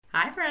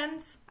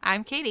friends.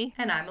 I'm Katie.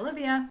 And I'm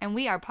Olivia. And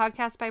we are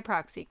Podcast by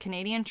Proxy,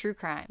 Canadian True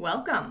Crime.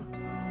 Welcome.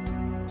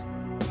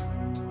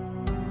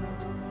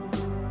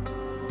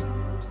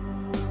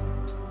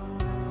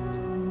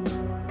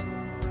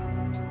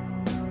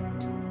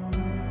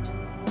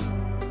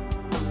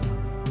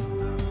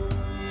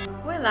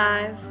 We're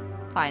live.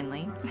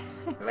 Finally.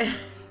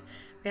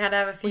 We had to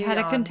have a few We had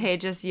yawns. a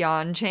contagious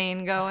yawn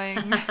chain going.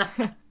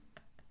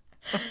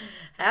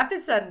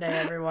 Happy Sunday,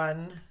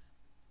 everyone.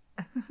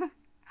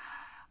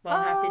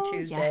 Well, happy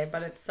Tuesday, yes.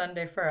 but it's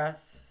Sunday for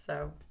us,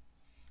 so.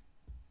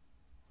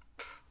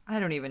 I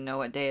don't even know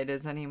what day it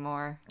is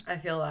anymore. I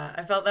feel that.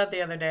 I felt that the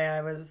other day.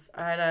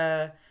 I had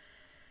a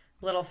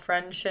little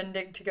friend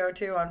shindig to go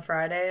to on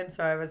Friday, and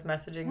so I was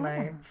messaging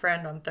my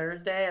friend on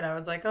Thursday, and I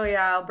was like, oh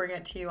yeah, I'll bring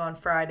it to you on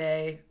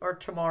Friday or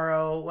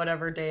tomorrow,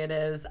 whatever day it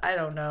is. I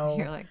don't know.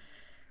 You're like,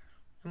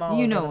 I'm all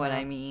you over know the what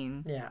map. I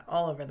mean. Yeah,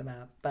 all over the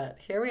map. But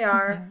here we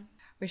are.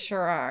 We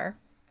sure are.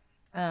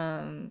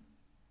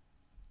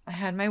 I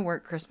had my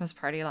work Christmas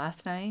party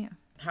last night.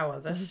 How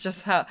was it?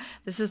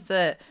 This is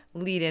the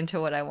lead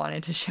into what I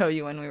wanted to show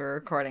you when we were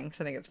recording,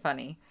 because I think it's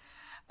funny.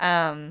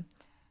 And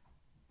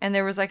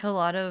there was like a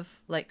lot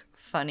of like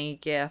funny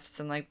gifts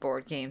and like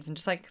board games and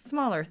just like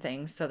smaller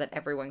things so that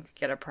everyone could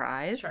get a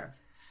prize. Sure.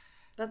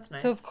 That's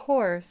nice. So of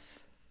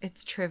course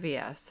it's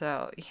trivia.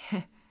 So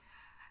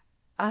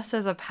us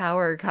as a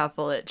power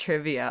couple at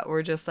trivia,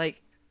 we're just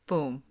like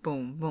boom,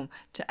 boom, boom.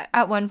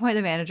 At one point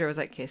the manager was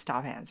like, okay,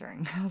 stop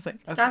answering. I was like,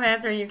 okay. Stop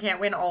answering. You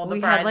can't win all the We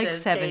prizes, had like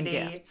 7 Katie.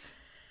 gifts.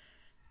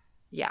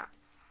 Yeah.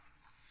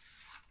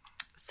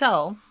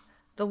 So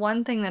the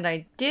one thing that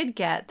I did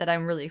get that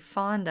I'm really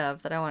fond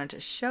of that I wanted to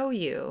show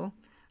you,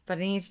 but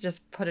I need to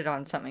just put it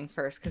on something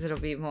first because it'll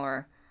be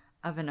more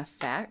of an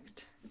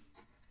effect.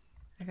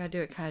 I gotta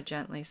do it kind of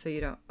gently so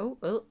you don't.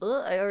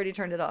 I already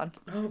turned it on.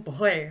 Oh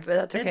boy. But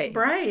that's okay. It's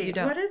bright. You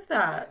don't. What is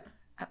that?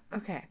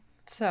 Okay.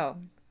 So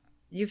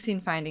you've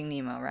seen Finding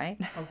Nemo, right?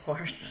 Of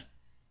course.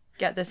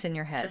 Get this in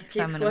your head. Just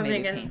keep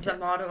swimming is the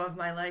motto of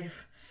my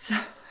life. So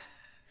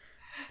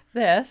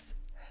this.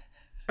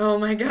 Oh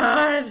my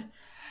god.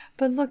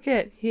 But look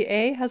at, he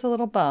A, has a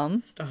little bum.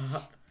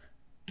 Stop.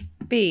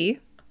 B,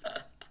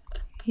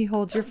 he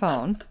holds your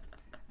phone.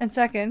 And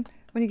second,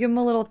 when you give him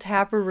a little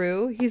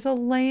taparoo, he's a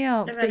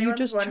lamp If that you anyone's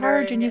just charge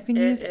wondering, and you can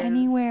it use is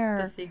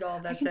anywhere. The seagull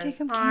that I can says, take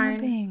him mine,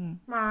 camping.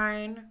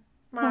 mine.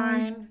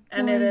 Mine.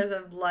 And it is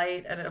a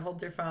light and it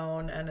holds your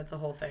phone and it's a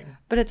whole thing.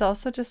 But it's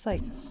also just like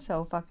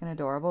so fucking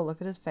adorable.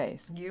 Look at his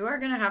face. You are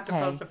going to have to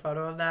Hey. post a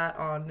photo of that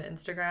on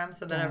Instagram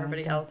so that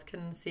everybody else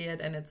can see it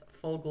in its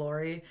full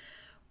glory.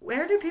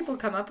 Where do people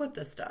come up with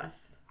this stuff?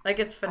 Like,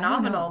 it's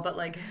phenomenal, but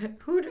like,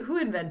 who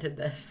invented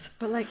this?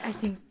 But like, I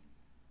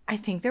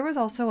think there was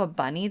also a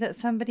bunny that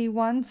somebody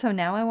won. So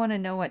now I want to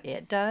know what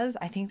it does.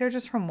 I think they're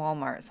just from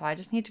Walmart. So I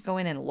just need to go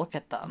in and look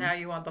at them. Now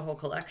you want the whole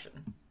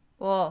collection.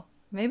 Well,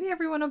 maybe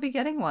everyone will be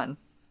getting one.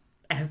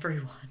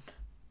 Everyone.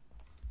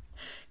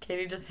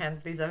 Katie just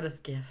hands these out as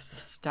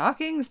gifts.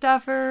 Stocking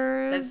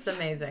stuffers. It's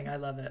amazing. I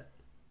love it.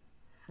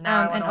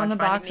 Now I And wanna on the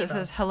watch box Finding it Nemo.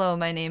 says, hello,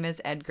 my name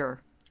is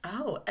Edgar.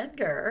 Oh,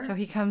 Edgar. So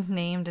he comes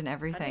named and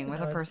everything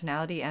with a know.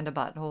 personality and a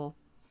butthole.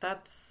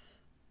 That is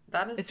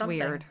It's something.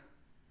 weird.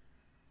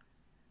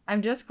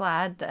 I'm just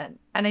glad that,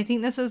 and I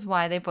think this is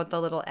why they put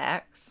the little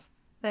X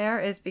there,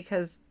 is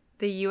because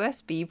the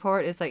USB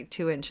port is like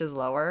 2 inches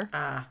lower.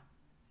 Ah.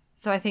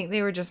 So I think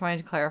they were just wanting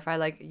to clarify,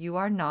 like, you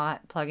are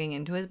not plugging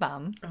into his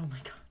bum. Oh my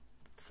god.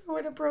 It's so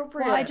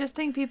inappropriate. Well, I just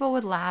think people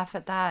would laugh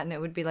at that, and it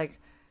would be like,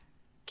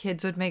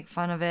 kids would make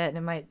fun of it, and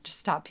it might just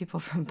stop people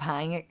from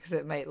buying it because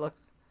it might look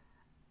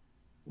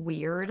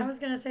weird. I was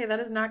going to say, that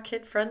is not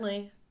kid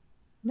friendly.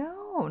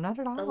 No, not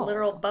at all. A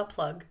literal butt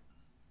plug.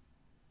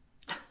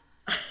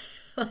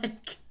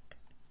 Like.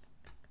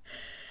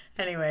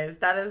 Anyways,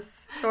 that is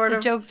sort The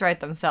of. jokes write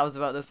themselves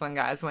about this one,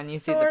 guys, when you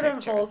see the Sort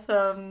pictures. of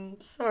wholesome,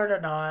 sort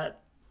of not.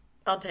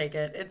 I'll take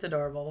it. It's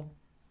adorable.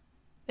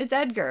 It's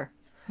Edgar.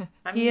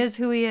 He is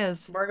who he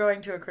is. We're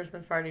going to a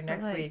Christmas party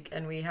next like- week,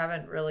 and we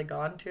haven't really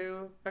gone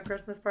to a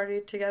Christmas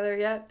party together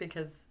yet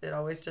because it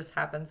always just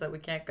happens that we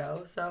can't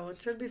go, so it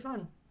should be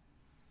fun.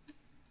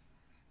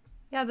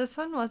 Yeah, this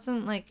one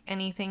wasn't like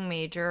anything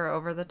major or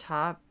over the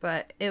top,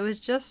 but it was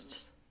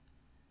just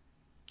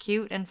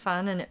cute and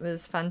fun, and it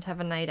was fun to have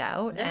a night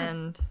out. Yeah.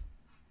 And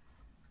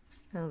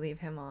I'll leave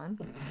him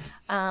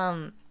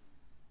on.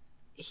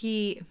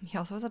 He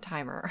also has a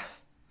timer.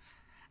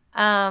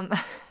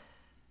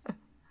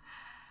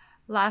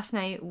 Last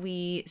night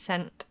we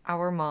sent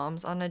our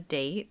moms on a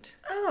date.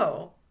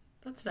 Oh,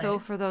 that's nice. So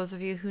for those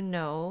of you who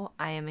know,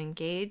 I am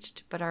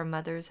engaged, but our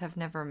mothers have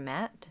never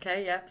met.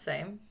 Okay, yep,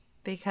 same.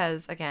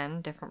 Because,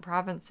 again, different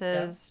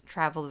provinces,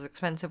 travel is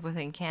expensive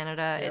within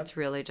Canada. Yep. It's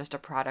really just a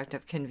product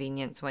of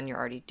convenience when you're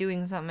already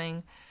doing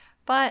something.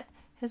 But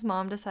his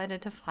mom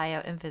decided to fly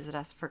out and visit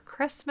us for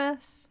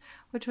Christmas,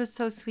 which was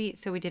so sweet.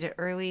 So we did it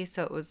early,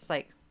 so it was,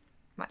 like,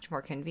 much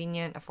more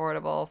convenient,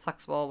 affordable,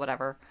 flexible,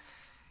 whatever.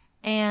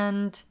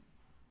 And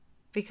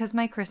because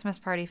my Christmas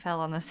party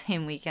fell on the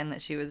same weekend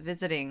that she was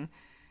visiting,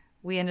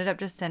 we ended up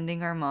just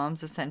sending our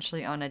moms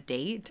essentially on a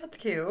date. That's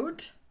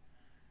cute.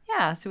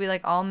 Yeah, so we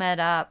like all met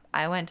up.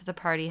 I went to the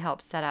party,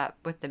 helped set up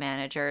with the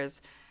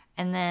managers,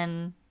 and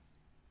then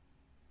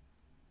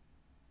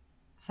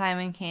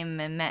Simon came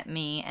and met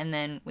me, and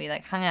then we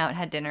like hung out,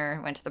 had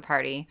dinner, went to the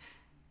party.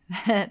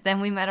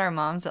 Then we met our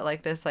moms at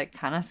like this like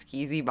kind of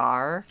skeezy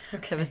bar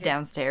that was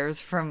downstairs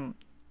from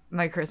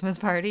my Christmas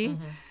party.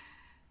 Mm-hmm.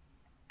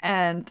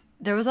 And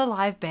there was a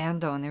live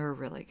band though, and they were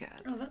really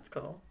good. Oh, that's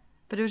cool.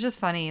 But it was just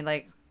funny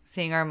like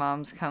seeing our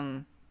moms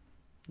come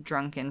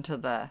drunk into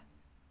the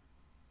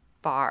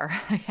bar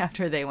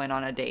after they went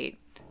on a date.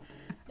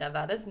 Yeah,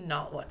 that is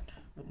not what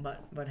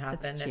would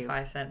happen if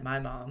I sent my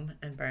mom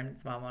and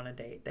Brandon's mom on a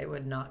date. They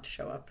would not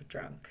show up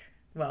drunk.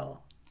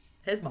 Well,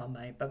 his mom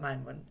might, but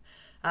mine wouldn't.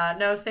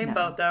 No, same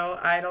boat though.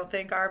 I don't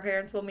think our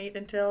parents will meet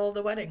until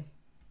the wedding.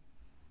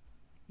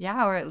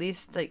 Yeah, or at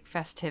least like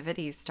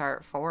festivities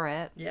start for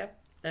it. Yep.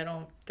 I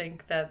don't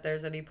think that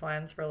there's any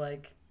plans for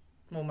like,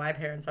 well, my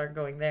parents aren't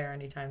going there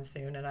anytime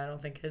soon, and I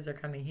don't think his are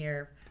coming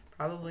here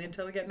probably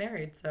until we get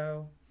married.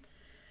 So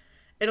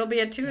it'll be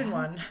a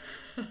 2-in-1.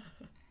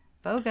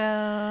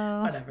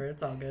 BOGO. Whatever,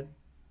 it's all good.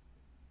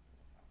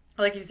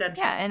 Like you said.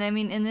 Yeah, and I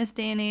mean, in this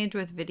day and age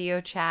with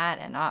video chat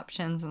and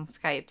options and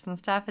Skypes and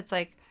stuff, it's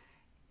like,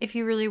 if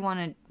you really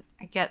want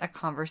to get a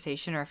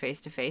conversation or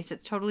face-to-face,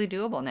 it's totally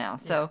doable now.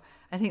 So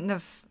I think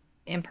the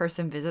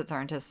in-person visits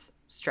aren't as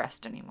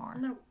stressed anymore.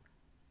 No.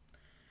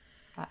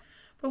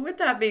 But with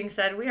that being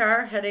said, we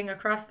are heading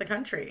across the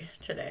country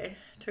today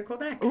to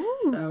Quebec. Ooh.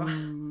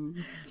 So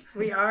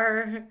we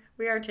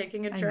are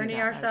taking a journey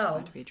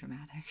ourselves. I just to be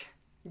dramatic.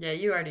 Yeah,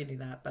 you already knew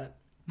that, but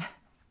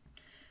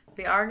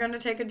we are going to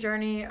take a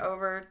journey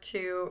over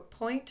to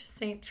Pointe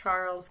St.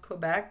 Charles,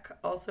 Quebec,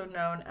 also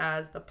known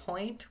as the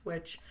Point,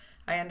 which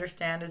I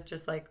understand is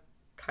just like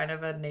kind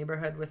of a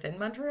neighborhood within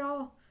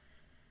Montreal.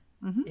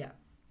 Mm-hmm. Yeah.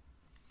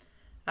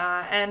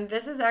 And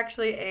this is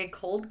actually a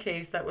cold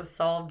case that was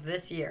solved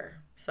this year.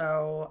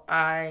 So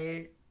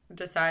I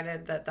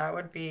decided that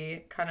would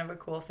be kind of a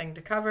cool thing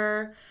to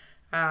cover.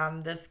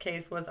 This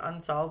case was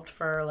unsolved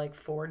for like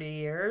 40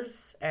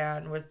 years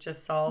and was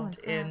just solved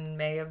in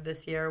May of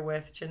this year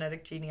with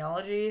genetic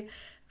genealogy.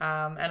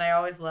 And I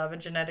always love a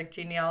genetic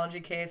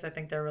genealogy case. I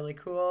think they're really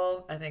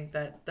cool. I think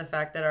that the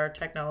fact that our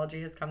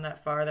technology has come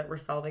that far that we're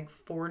solving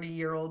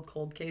 40-year-old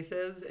cold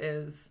cases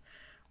is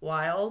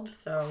wild.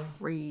 So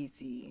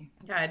crazy.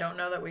 Yeah, I don't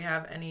know that we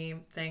have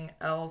anything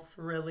else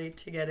really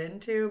to get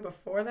into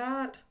before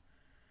that.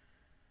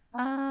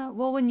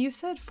 Well, when you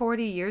said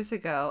 40 years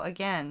ago,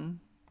 again,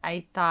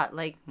 I thought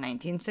like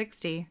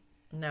 1960.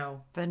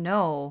 No. But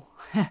no.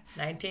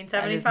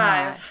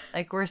 1975.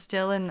 Like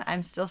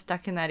I'm still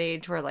stuck in that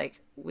age where like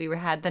we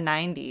had the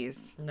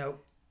 90s.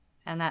 Nope.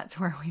 And that's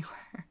where we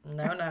were.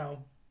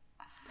 No.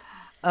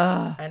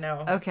 I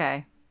know.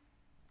 Okay.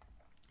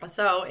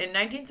 So, in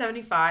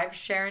 1975,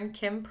 Sharron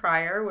Kim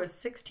Pryor was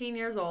 16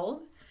 years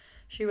old.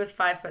 She was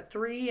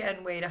 5'3"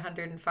 and weighed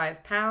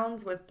 105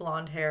 pounds with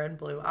blonde hair and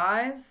blue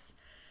eyes.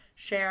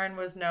 Sharron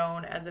was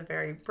known as a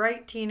very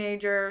bright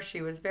teenager.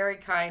 She was very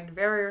kind,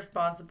 very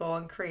responsible,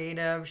 and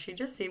creative. She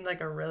just seemed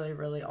like a really,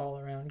 really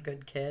all-around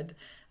good kid,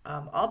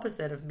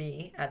 opposite of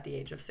me at the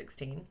age of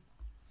 16.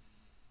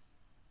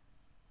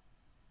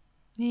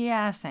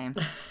 Yeah, same.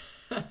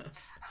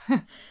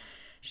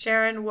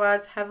 Sharron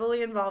was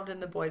heavily involved in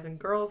the Boys and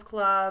Girls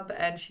Club,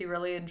 and she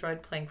really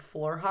enjoyed playing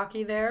floor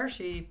hockey there.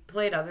 She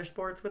played other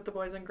sports with the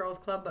Boys and Girls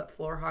Club, but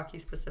floor hockey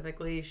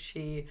specifically,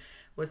 she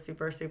was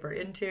super, super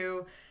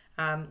into.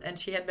 And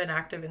she had been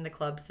active in the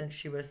club since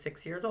she was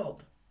 6 years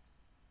old.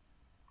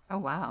 Oh,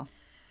 wow.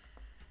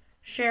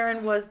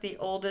 Sharron was the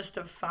oldest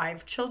of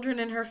 5 children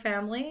in her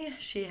family.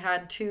 She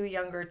had 2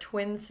 younger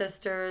twin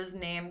sisters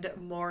named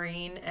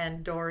Maureen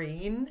and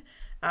Doreen,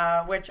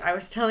 which I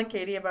was telling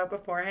Katie about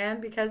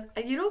beforehand because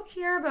you don't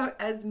hear about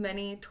as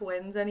many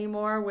twins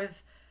anymore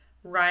with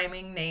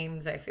rhyming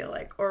names, I feel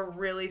like, or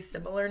really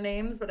similar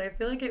names, but I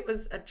feel like it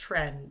was a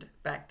trend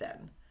back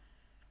then.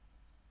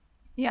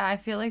 Yeah, I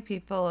feel like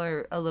people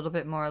are a little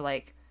bit more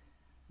like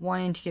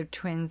wanting to give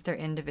twins their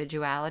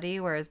individuality,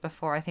 whereas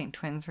before I think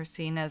twins were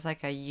seen as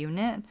like a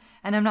unit.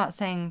 And I'm not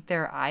saying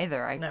they're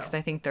either, because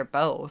I think they're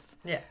both.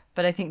 Yeah.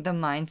 But I think the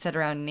mindset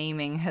around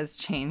naming has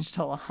changed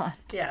a lot.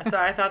 Yeah, so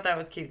I thought that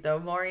was cute, though.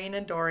 Maureen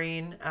and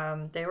Doreen,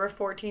 they were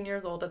 14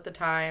 years old at the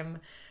time.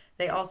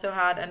 They also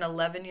had an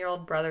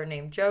 11-year-old brother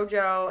named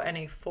Jojo and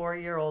a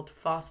 4-year-old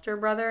foster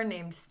brother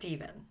named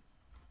Steven.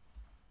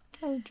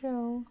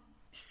 Jojo.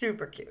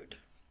 Super cute.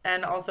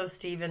 And also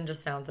Steven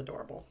just sounds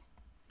adorable.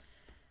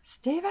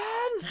 Steven!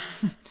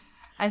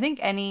 I think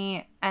I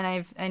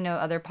know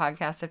other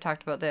podcasts have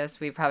talked about this.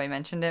 We probably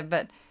mentioned it,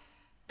 but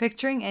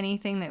picturing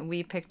anything that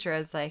we picture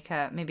as like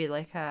maybe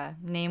like a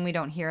name we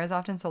don't hear as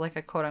often, so like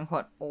a quote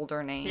unquote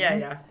older name.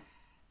 Yeah.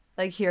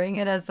 Like hearing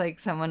it as like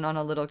someone on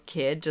a little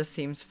kid just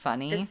seems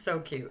funny. It's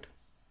so cute.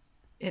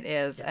 It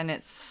is, and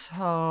it's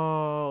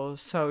so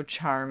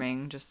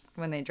charming just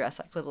when they dress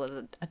like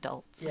little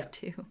adults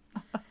too.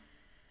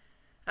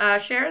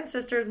 Sharon's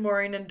sisters,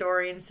 Maureen and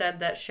Doreen, said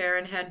that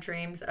Sharon had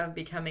dreams of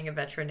becoming a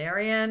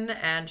veterinarian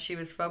and she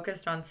was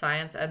focused on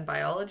science and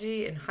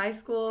biology in high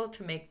school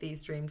to make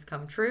these dreams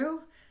come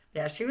true.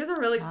 Yeah, she was a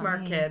really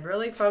smart Nice. kid,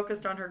 really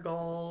focused on her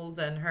goals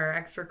and her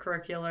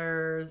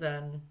extracurriculars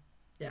and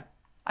yeah.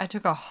 I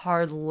took a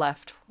hard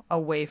left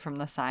away from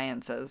the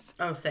sciences.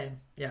 Oh, same.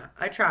 Yeah,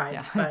 I tried,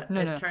 Yeah. but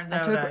No, it no. turns I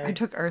out took I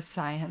took earth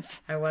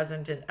science. I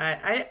wasn't in,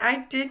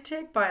 I did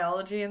take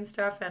biology and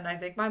stuff, and I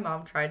think my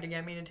mom tried to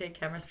get me to take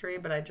chemistry,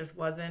 but I just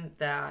wasn't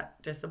that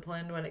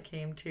disciplined when it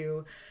came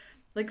to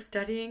like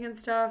studying and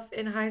stuff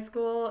in high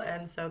school,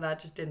 and so that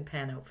just didn't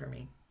pan out for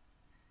me.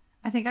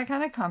 I think I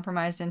kind of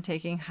compromised in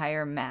taking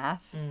higher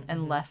math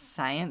and less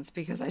science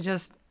because I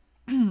just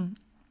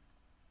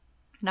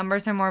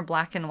numbers are more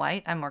black and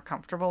white. I'm more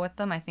comfortable with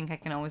them. I think I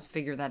can always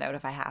figure that out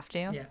if I have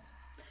to. Yeah.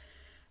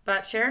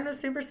 But Sharon was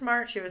super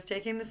smart. She was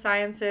taking the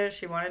sciences.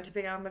 She wanted to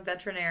become a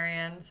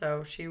veterinarian,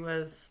 so she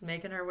was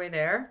making her way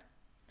there.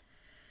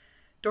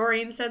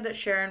 Doreen said that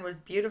Sharon was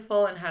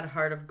beautiful and had a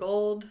heart of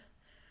gold.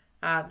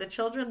 The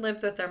children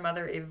lived with their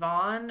mother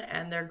Yvonne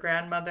and their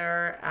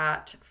grandmother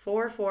at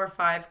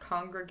 445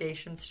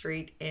 Congregation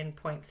Street in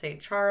Point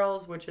St.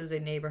 Charles, which is a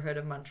neighborhood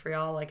of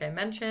Montreal, like I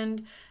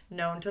mentioned,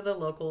 known to the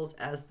locals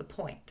as the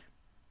Point.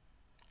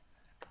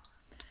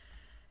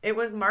 It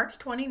was March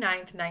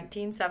 29th,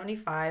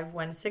 1975,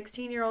 when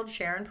 16-year-old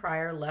Sharon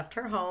Pryor left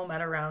her home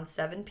at around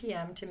 7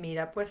 p.m. to meet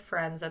up with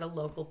friends at a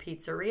local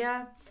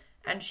pizzeria,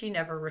 and she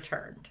never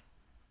returned.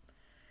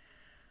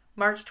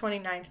 March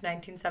 29th,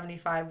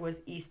 1975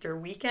 was Easter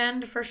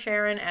weekend for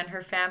Sharon and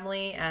her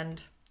family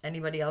and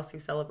anybody else who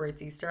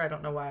celebrates Easter. I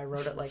don't know why I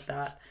wrote it like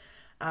that.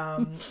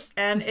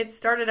 And it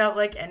started out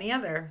like any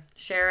other.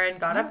 Sharon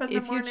got up in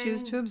the morning. If you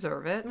choose to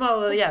observe it.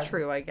 Well, yeah.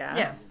 True, I guess.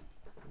 Yeah.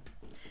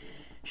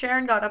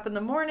 Sharon got up in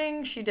the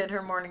morning, she did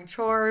her morning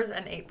chores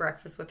and ate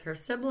breakfast with her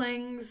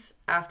siblings.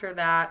 After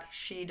that,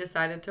 she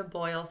decided to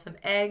boil some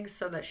eggs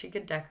so that she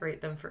could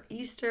decorate them for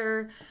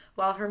Easter,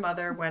 while her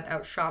mother went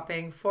out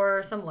shopping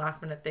for some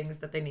last minute things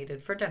that they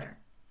needed for dinner.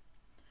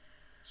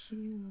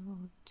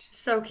 Cute.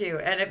 So cute.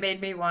 And it made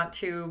me want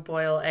to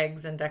boil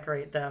eggs and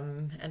decorate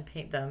them and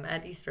paint them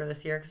at Easter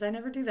this year because I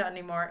never do that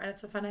anymore and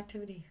it's a fun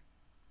activity.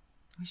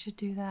 We should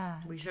do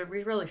that. We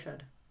really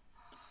should.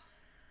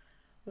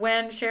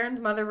 When Sharon's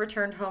mother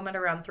returned home at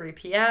around 3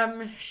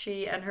 p.m.,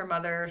 she and her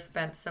mother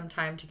spent some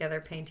time together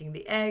painting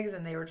the eggs,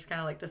 and they were just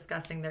kind of like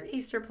discussing their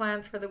Easter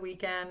plans for the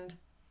weekend.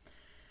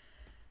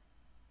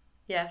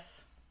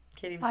 Yes,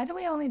 Katie. Why do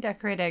we only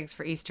decorate eggs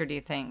for Easter, do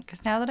you think?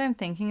 Because now that I'm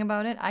thinking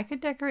about it, I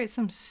could decorate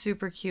some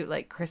super cute,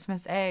 like,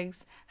 Christmas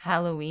eggs,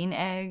 Halloween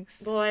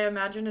eggs. Well, I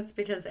imagine it's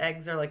because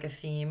eggs are like a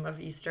theme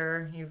of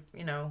Easter.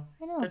 You know,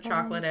 the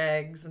chocolate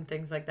eggs and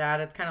things like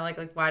that. It's kind of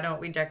like why don't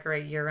we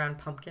decorate year-round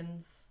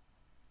pumpkins?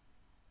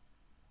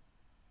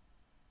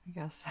 I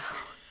guess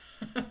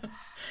so.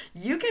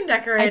 You can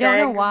decorate eggs. I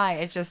don't know why.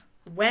 It just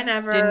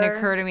whenever didn't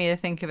occur to me to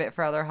think of it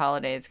for other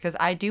holidays. Because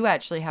I do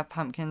actually have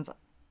pumpkins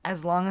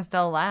as long as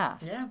they'll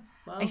last. Yeah.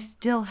 Well, I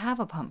still have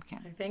a pumpkin.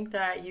 I think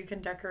that you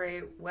can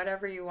decorate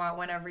whatever you want,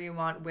 whenever you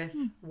want, with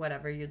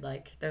whatever you'd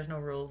like. There's no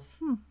rules.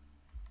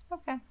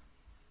 Okay.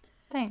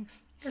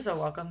 Thanks. You're so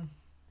welcome.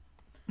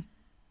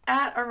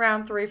 At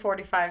around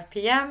 3:45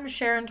 p.m.,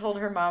 Sharon told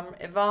her mom,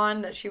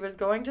 Yvonne, that she was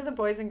going to the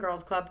Boys and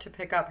Girls Club to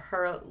pick up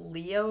her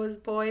Leo's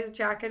Boys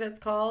jacket, it's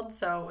called.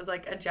 So it was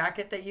like a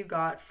jacket that you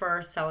got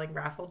for selling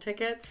raffle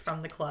tickets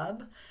from the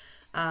club.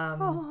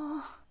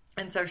 And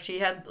so she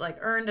had like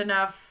earned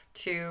enough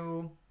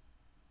to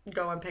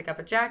go and pick up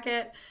a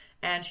jacket.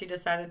 And she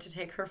decided to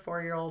take her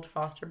 4-year-old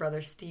foster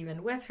brother,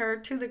 Steven, with her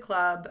to the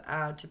club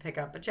to pick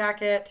up a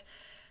jacket.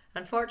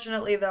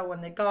 Unfortunately, though,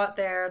 when they got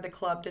there, the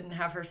club didn't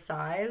have her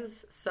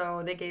size,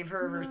 so they gave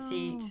her a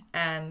receipt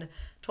and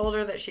told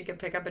her that she could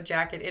pick up a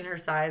jacket in her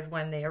size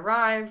when they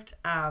arrived.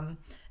 And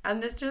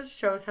this just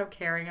shows how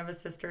caring of a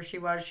sister she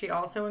was. She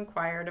also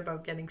inquired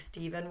about getting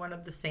Steven one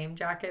of the same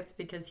jackets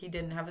because he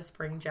didn't have a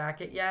spring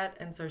jacket yet,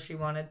 and so she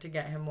wanted to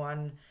get him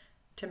one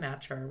to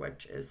match her,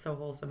 which is so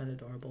wholesome and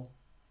adorable.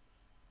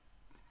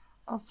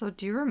 Also,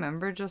 do you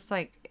remember just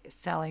like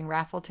selling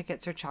raffle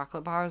tickets or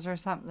chocolate bars or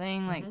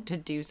something, like to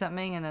do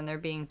something and then there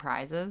being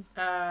prizes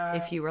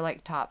if you were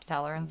like top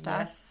seller and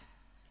stuff? Yes.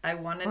 I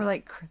wanted... Or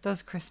like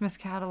those Christmas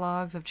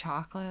catalogs of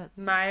chocolates.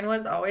 Mine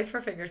was always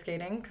for figure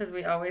skating because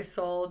we always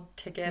sold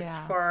tickets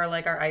for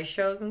like our ice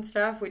shows and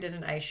stuff. We did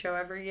an ice show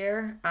every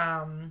year.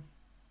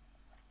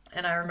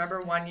 And I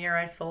remember one year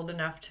I sold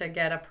enough to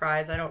get a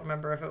prize. I don't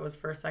remember if it was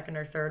first, second,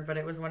 or third, but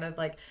it was one of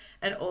like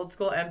an old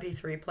school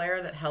MP3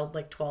 player that held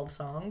like 12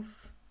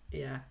 songs.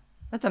 Yeah.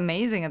 That's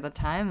amazing at the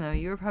time, though.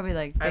 You were probably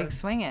like big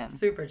swinging.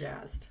 Super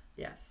jazzed.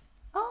 Yes.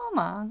 Oh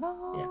my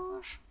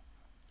gosh. Yeah.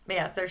 But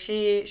yeah, so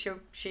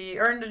she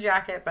earned a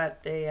jacket,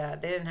 but they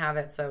didn't have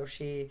it, so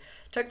she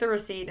took the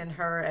receipt, and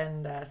her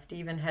and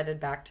Stephen headed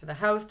back to the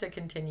house to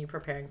continue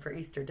preparing for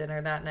Easter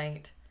dinner that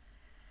night.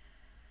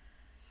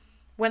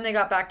 When they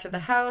got back to the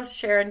house,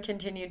 Sharron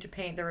continued to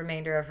paint the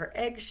remainder of her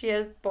eggs she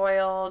had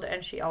boiled,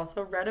 and she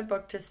also read a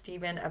book to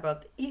Stephen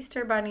about the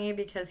Easter Bunny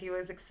because he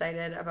was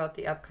excited about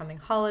the upcoming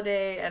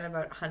holiday and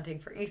about hunting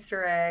for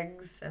Easter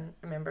eggs. And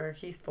remember,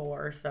 he's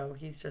 4, so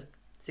he's just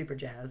super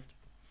jazzed.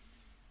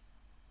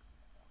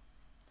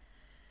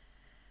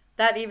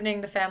 That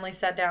evening, the family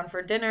sat down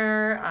for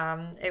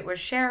dinner. It was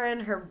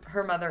Sharron,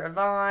 her mother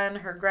Yvonne,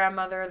 her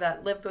grandmother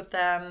that lived with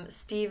them,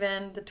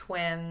 Stephen, the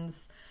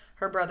twins,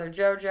 her brother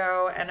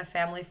Jojo, and a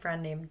family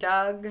friend named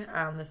Doug.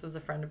 This was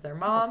a friend of their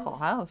mom's. It's a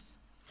full house.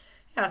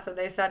 Yeah, so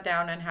they sat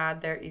down and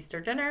had their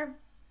Easter dinner.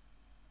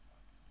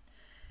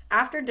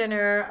 After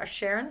dinner,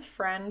 Sharron's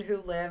friend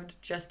who lived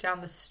just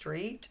down the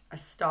street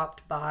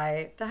stopped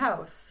by the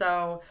house.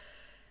 So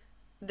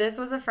this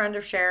was a friend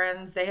of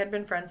Sharron's. They had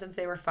been friends since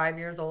they were 5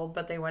 years old,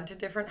 but they went to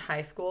different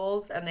high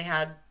schools and they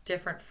had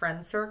different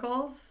friend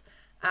circles.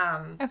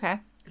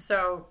 Okay.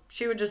 So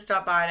she would just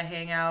stop by to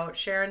hang out.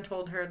 Sharron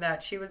told her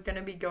that she was going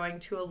to be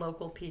going to a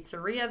local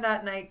pizzeria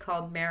that night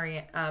called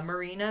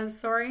Marina's.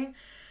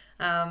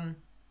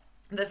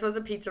 This was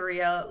a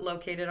pizzeria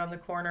located on the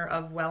corner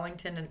of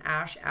Wellington and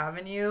Ash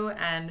Avenue,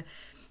 and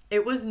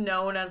it was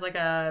known as like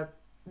a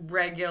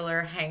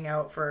regular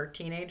hangout for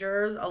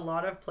teenagers. A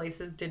lot of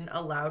places didn't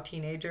allow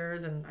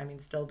teenagers, and I mean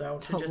still don't,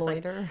 to just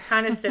loiter. like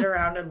kind of sit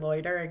around and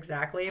loiter.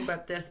 Exactly.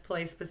 But this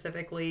place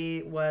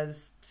specifically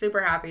was super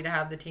happy to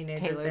have the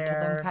teenagers Tailored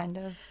there. to them, kind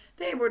of.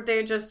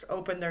 They just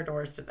opened their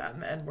doors to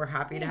them and were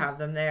happy to have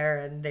them there,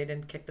 and they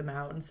didn't kick them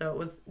out, and so it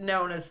was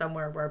known as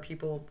somewhere where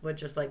people would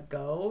just like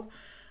go.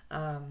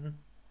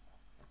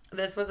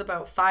 This was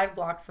about 5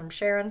 blocks from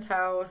Sharron's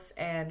house,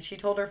 and she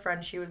told her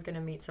friend she was going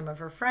to meet some of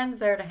her friends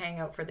there to hang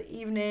out for the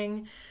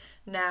evening.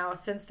 Now,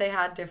 since they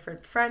had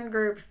different friend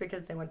groups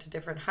because they went to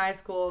different high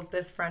schools,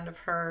 this friend of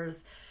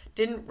hers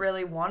didn't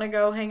really want to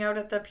go hang out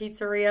at the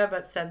pizzeria,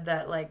 but said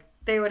that like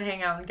they would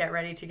hang out and get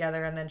ready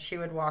together, and then she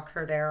would walk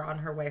her there on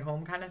her way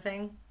home kind of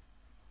thing.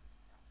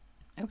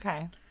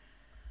 Okay.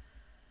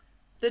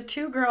 The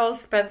 2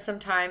 girls spent some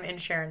time in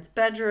Sharron's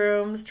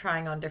bedrooms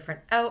trying on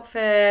different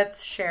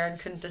outfits. Sharron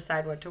couldn't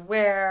decide what to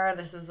wear.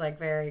 This is like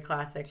very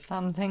classic.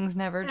 Some things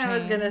never change. I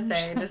was going to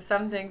say, just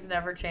some things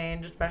never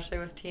change, especially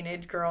with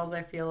teenage girls,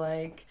 I feel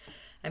like.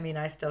 I mean,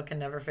 I still can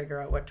never figure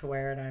out what to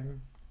wear, and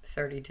I'm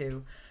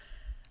 32.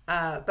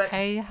 But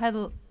I had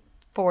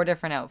 4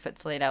 different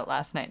outfits laid out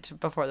last night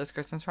before this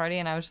Christmas party,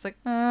 and I was just like,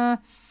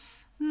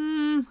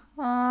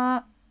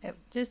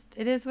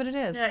 it is what it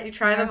is. Yeah, you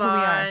try them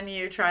on.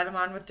 You try them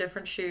on with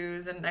different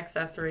shoes and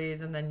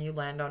accessories, and then you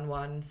land on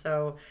one.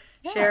 So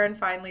yeah. Sharron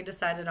finally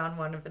decided on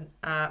one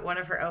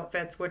of her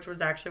outfits, which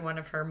was actually one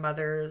of her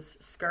mother's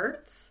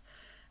skirts.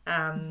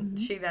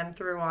 She then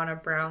threw on a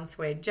brown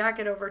suede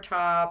jacket over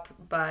top,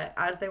 but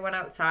as they went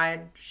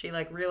outside, she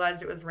like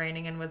realized it was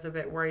raining and was a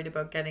bit worried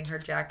about getting her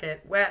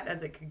jacket wet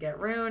as it could get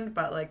ruined,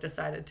 but like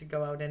decided to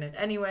go out in it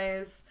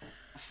anyways.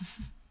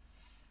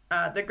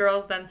 The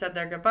girls then said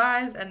their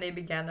goodbyes and they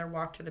began their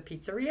walk to the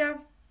pizzeria.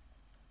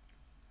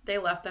 They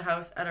left the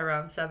house at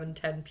around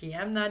 7:10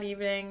 p.m. that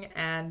evening,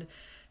 and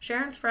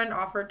Sharron's friend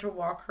offered to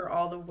walk her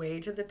all the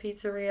way to the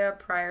pizzeria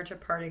prior to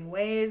parting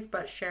ways,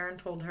 but Sharron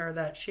told her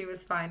that she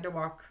was fine to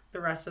walk the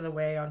rest of the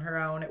way on her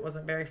own. It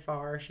wasn't very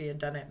far. She had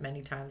done it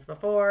many times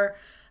before,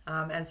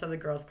 and so the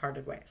girls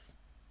parted ways.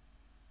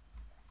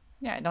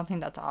 Yeah, I don't think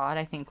that's odd.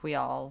 I think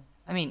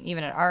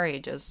even at our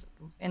ages,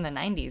 in the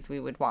 90s, we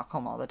would walk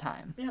home all the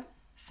time. Yep.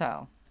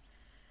 So,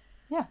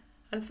 yeah.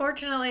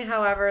 Unfortunately,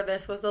 however,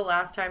 this was the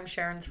last time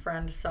Sharron's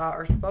friend saw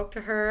or spoke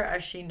to her,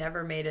 as she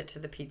never made it to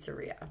the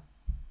pizzeria.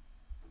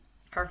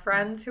 Her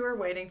friends who were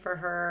waiting for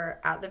her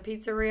at the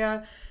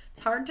pizzeria,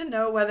 it's hard to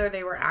know whether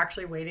they were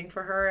actually waiting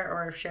for her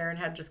or if Sharron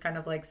had just kind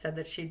of like said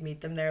that she'd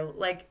meet them there.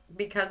 Like,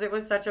 because it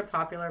was such a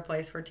popular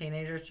place for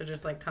teenagers to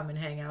just like come and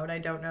hang out, I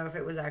don't know if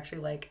it was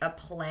actually like a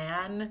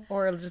plan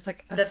or just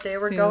like that they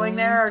were going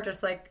there, or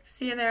just like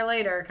see you there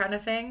later kind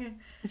of thing.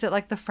 Is it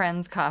like the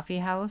Friends coffee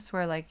house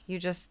where like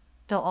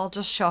they'll all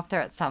just show up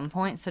there at some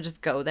point, so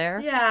just go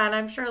there? Yeah, and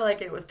I'm sure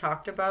like it was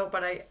talked about,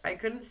 but I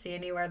couldn't see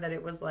anywhere that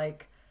it was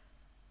like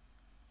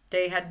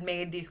they had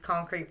made these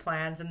concrete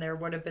plans and there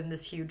would have been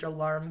this huge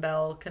alarm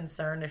bell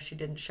concern if she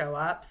didn't show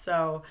up.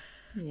 So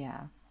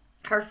yeah,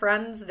 her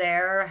friends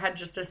there had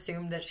just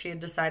assumed that she had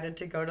decided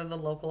to go to the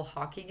local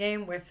hockey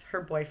game with her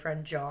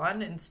boyfriend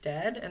John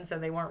instead, and so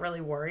they weren't really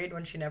worried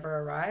when she never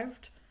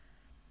arrived.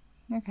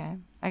 Okay.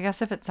 I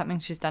guess if it's something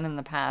she's done in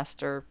the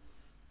past, or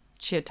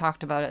she had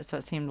talked about it, so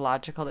it seemed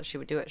logical that she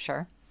would do it,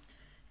 sure.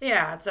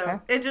 Yeah,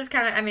 so It just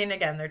kind of, I mean,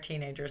 again, they're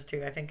teenagers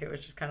too. I think it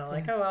was just kind of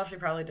like, oh, well, she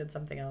probably did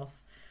something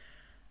else.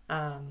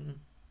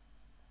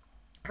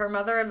 Her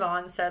mother,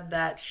 Yvonne, said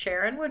that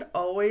Sharron would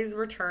always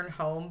return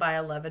home by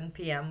 11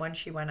 p.m. when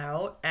she went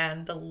out,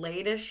 and the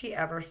latest she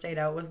ever stayed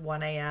out was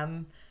 1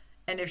 a.m.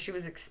 And if she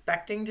was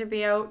expecting to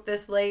be out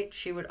this late,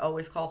 she would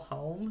always call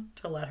home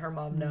to let her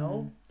mom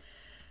know.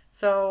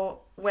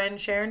 So when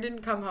Sharron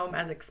didn't come home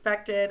as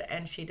expected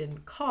and she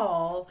didn't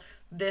call,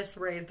 This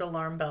raised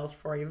alarm bells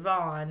for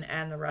Yvonne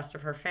and the rest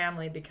of her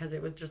family because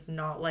it was just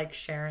not like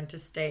Sharron to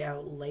stay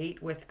out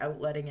late without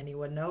letting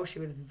anyone know. She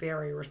was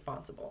very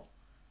responsible.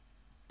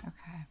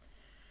 Okay.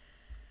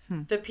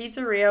 The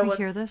pizzeria We was...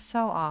 hear this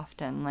so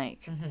often,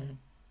 like,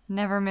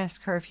 never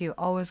missed curfew,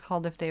 always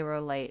called if they were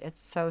late.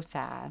 It's so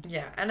sad.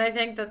 Yeah, and I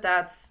think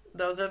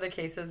those are the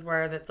cases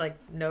where that's, like,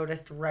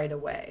 noticed right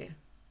away.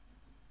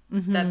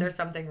 That there's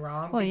something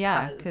wrong. Well,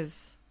 yeah,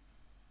 because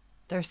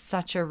there's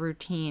such a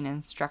routine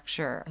and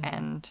structure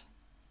and,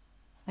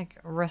 like,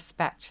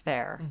 respect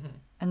there.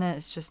 And then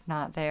it's just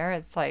not there.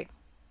 It's like,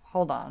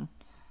 hold on.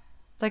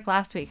 It's like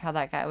last week how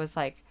that guy was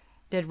like,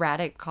 did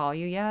Radek call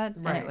you yet?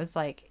 Right. And it was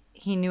like,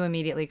 he knew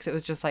immediately because it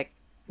was just like,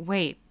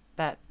 wait,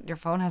 that your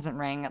phone hasn't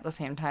rang at the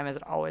same time as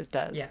it always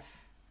does. Yeah.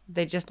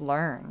 They just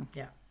learn.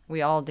 Yeah.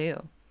 We all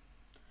do.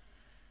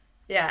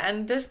 Yeah,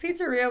 and this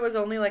pizzeria was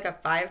only like a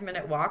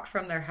 5-minute walk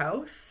from their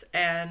house,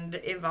 and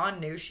Yvonne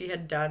knew she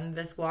had done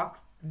this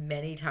walk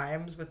many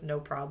times with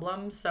no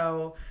problem,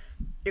 so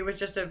it was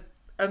just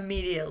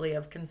immediately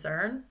of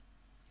concern.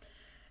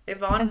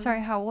 Yvonne... And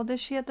sorry, how old is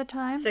she at the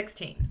time?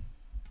 16.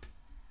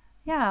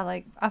 Yeah,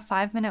 like a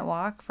 5-minute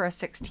walk for a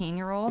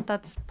 16-year-old,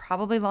 that's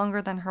probably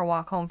longer than her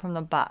walk home from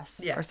the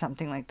bus or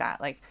something like that.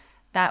 Like,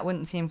 that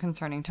wouldn't seem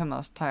concerning to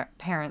most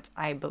parents,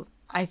 I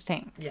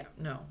think. Yeah,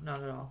 no,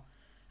 not at all.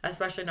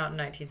 Especially not in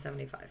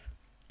 1975,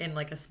 in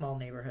like a small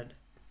neighborhood.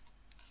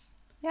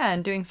 Yeah,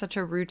 and doing such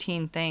a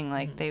routine thing,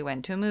 like they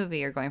went to a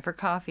movie or going for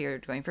coffee or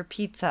going for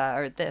pizza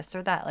or this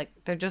or that. Like,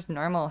 they're just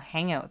normal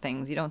hangout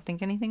things. You don't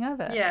think anything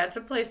of it. Yeah, it's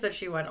a place that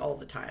she went all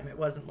the time. It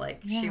wasn't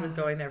like she was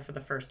going there for the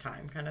first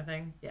time kind of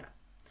thing. Yeah.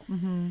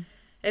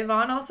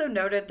 Yvonne also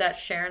noted that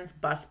Sharon's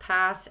bus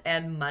pass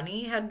and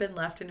money had been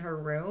left in her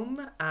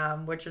room,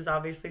 which is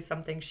obviously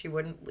something she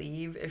wouldn't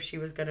leave if she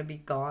was going to be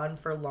gone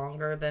for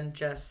longer than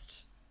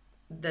just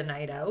the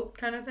night out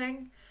kind of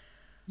thing.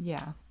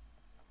 Yeah.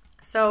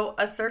 So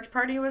a search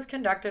party was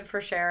conducted for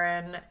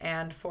Sharron,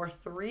 and for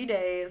 3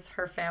 days,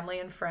 her family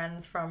and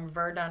friends from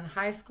Verdun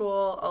High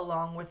School,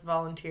 along with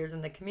volunteers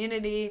in the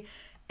community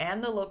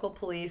and the local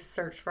police,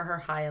 searched for her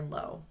high and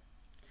low.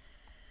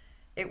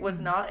 It was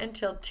not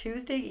until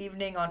Tuesday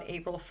evening on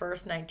April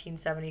 1st,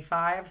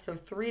 1975, so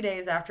 3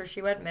 days after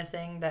she went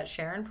missing, that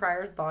Sharron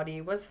Pryor's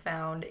body was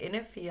found in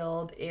a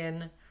field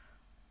in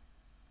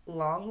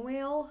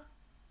Longwhale.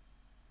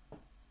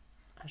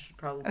 I should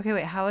probably... Okay,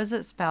 wait, how is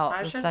it spelled?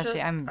 I'm just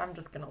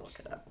going to look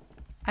it up.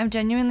 I'm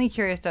genuinely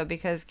curious, though,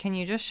 because can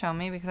you just show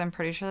me? Because I'm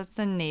pretty sure that's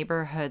the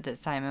neighborhood that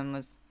Simon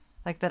was,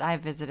 like, that I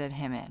visited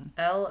him in.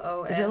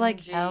 Longueuil. Is it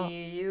like L-O-N-G-U-E-U-I-L.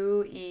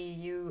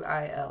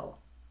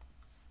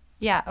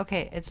 Yeah,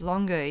 okay, it's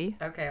Longueuil.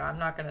 Okay, I'm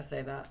not going to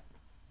say that.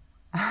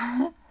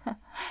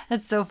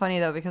 That's so funny,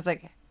 though, because,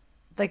 like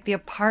the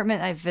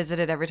apartment I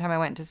visited every time I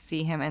went to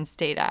see him and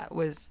stayed at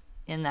was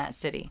in that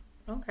city.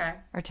 Okay.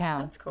 Or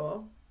town. That's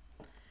cool.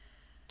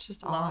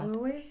 Just odd.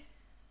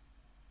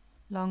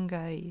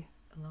 Longueuil.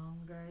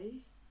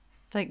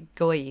 It's like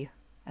goy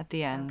at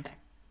the end. Okay.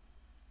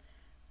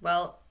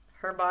 Well,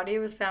 her body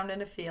was found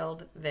in a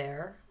field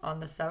there on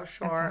the south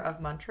shore of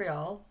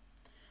Montreal.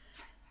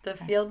 The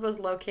field was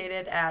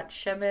located at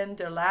Chemin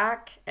de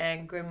Lac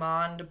and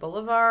Guimond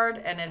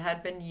Boulevard, and it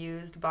had been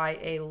used by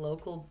a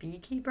local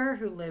beekeeper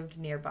who lived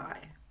nearby.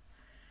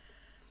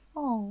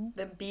 Oh.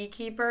 The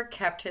beekeeper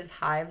kept his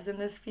hives in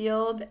this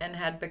field and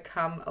had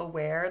become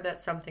aware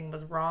that something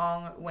was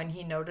wrong when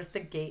he noticed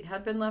the gate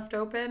had been left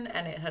open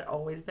and it had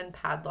always been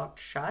padlocked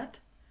shut.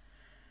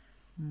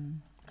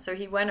 So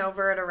he went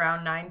over at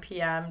around 9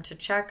 p.m. to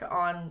check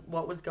on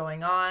what was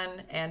going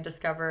on and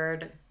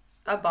discovered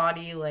a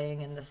body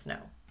laying in the snow.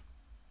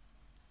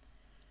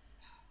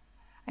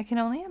 I can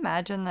only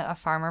imagine that a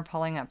farmer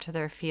pulling up to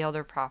their field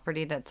or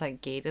property that's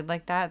like gated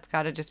like that, it's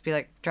got to just be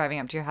like driving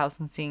up to your house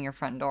and seeing your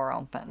front door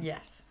open.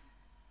 Yes.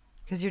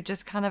 Because you're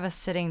just kind of a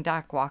sitting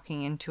duck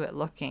walking into it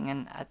looking,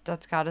 and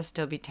that's got to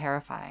still be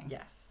terrifying.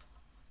 Yes.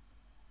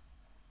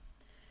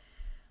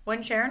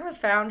 When Sharron was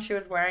found, she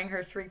was wearing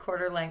her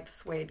 3/4 length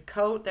suede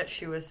coat that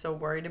she was so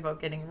worried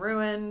about getting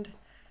ruined,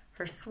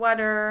 her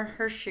sweater,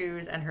 her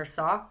shoes, and her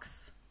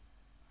socks.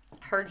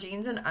 Her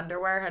jeans and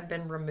underwear had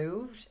been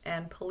removed,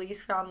 and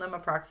police found them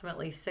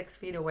approximately 6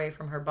 feet away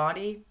from her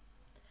body.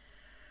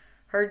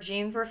 Her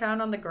jeans were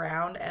found on the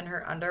ground, and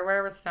her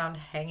underwear was found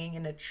hanging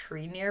in a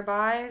tree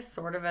nearby,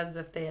 sort of as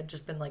if they had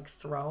just been, like,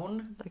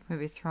 thrown. Like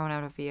maybe thrown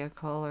out of a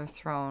vehicle or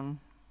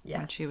thrown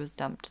when she was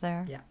dumped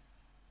there? Yeah.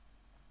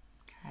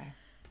 Okay.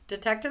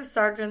 Detective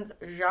Sergeant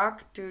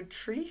Jacques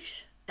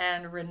Dutriche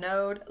and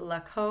Renaud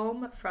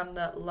Lacombe from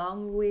the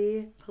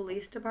Longueuil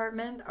Police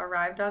Department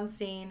arrived on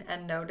scene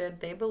and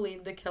noted they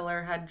believed the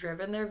killer had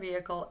driven their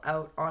vehicle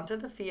out onto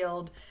the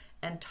field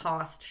and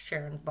tossed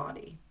Sharron's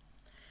body.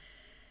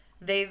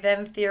 They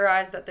then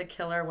theorized that the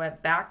killer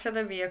went back to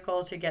the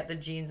vehicle to get the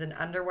jeans and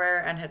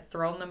underwear and had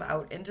thrown them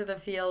out into the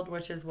field,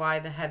 which is why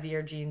the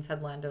heavier jeans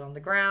had landed on the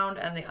ground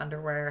and the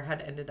underwear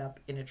had ended up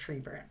in a tree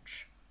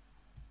branch.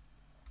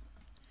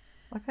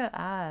 Look at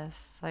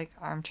us, like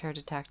armchair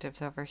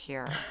detectives over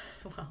here.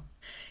 Well,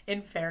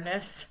 in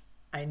fairness,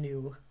 I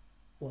knew.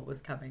 what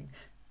was coming.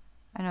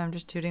 I know I'm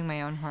just tooting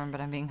my own horn,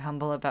 but I'm being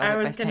humble about I it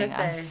by was going to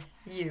saying say us.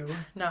 you,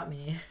 not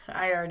me.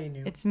 I already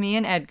knew. It's me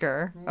and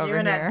Edgar You over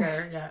and here.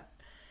 Edgar, yeah.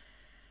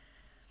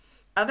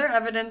 Other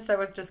evidence that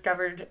was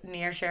discovered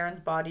near Sharron's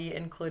body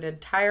included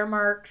tire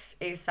marks,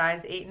 a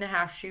size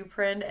 8.5 shoe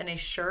print, and a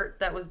shirt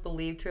that was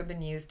believed to have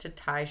been used to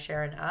tie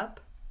Sharron up.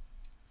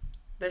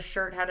 The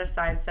shirt had a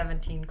size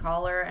 17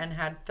 collar and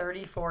had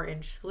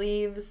 34-inch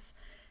sleeves.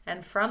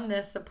 And from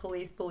this, the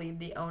police believed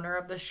the owner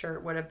of the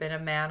shirt would have been a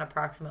man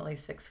approximately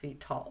 6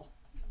 feet tall.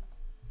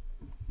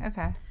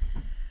 Okay.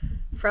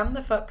 From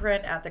the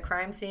footprint at the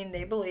crime scene,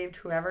 they believed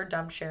whoever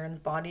dumped Sharron's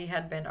body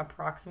had been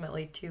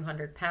approximately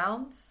 200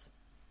 pounds.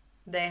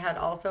 They had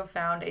also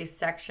found a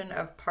section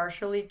of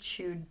partially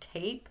chewed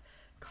tape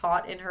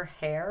caught in her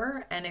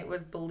hair, and it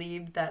was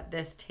believed that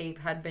this tape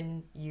had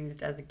been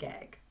used as a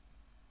gag.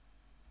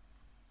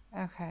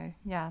 Okay.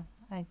 Yeah.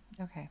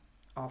 Okay.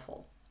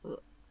 Awful.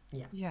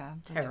 Yeah. Yeah.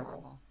 That's Terrible.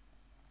 horrible.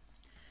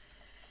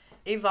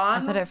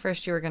 Yvonne. I thought at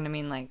first you were going to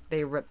mean like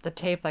they ripped the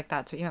tape, like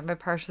that's what you meant by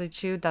partially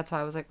chewed. That's why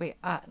I was like, wait,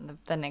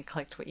 then it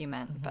clicked what you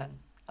meant. But,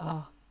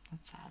 oh,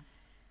 that's sad.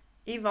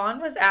 Yvonne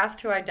was asked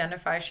to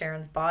identify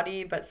Sharron's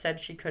body, but said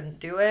she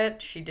couldn't do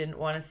it. She didn't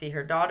want to see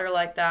her daughter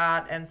like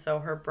that, and so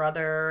her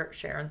brother,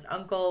 Sharron's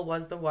uncle,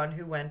 was the one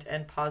who went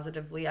and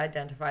positively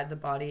identified the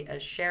body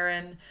as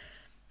Sharron.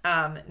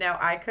 Now,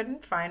 I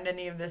couldn't find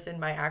any of this in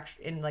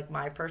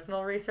my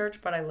personal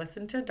research, but I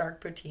listened to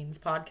Dark Poutines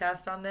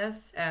podcast on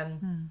this,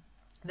 and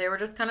they were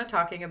just kind of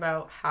talking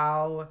about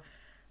how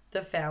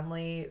the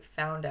family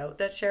found out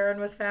that Sharron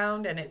was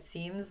found, and it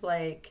seems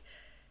like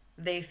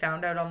they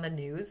found out on the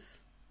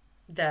news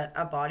that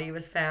a body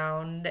was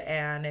found,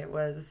 and it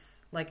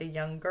was like a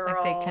young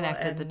girl. Like they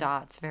connected the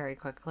dots very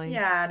quickly.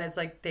 Yeah, and it's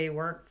like they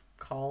weren't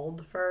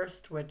called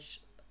first, which,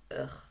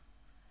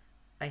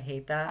 I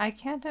hate that. I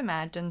can't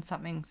imagine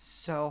something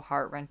so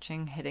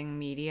heart-wrenching hitting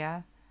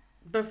media.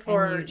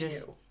 Before and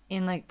you.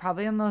 In like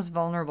probably a most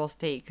vulnerable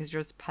state because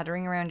you're just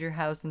puttering around your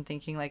house and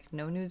thinking like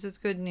no news is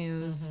good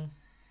news. Mm-hmm.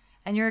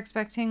 And you're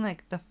expecting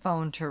like the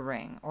phone to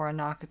ring or a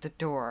knock at the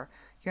door.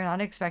 You're not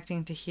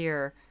expecting to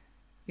hear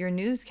your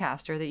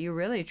newscaster that you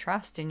really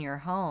trust in your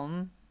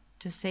home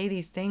to say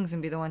these things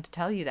and be the one to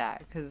tell you that,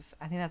 because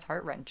I think that's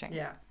heart-wrenching.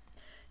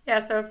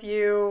 Yeah, so if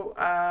you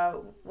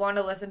want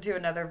to listen to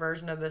another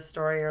version of this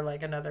story or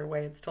like another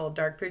way it's told,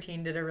 Dark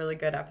Poutine did a really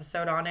good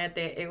episode on it.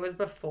 It was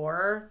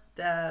before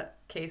the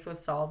case was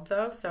solved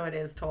though, so it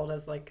is told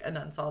as like an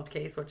unsolved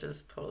case, which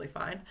is totally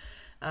fine.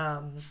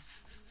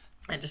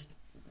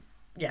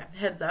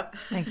 Heads up.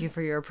 Thank you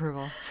for your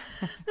approval.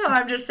 No,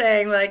 I'm just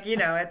saying, like,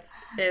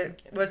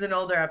 it was an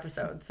older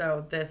episode,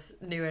 so this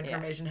new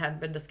information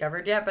hadn't been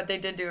discovered yet, but they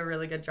did do a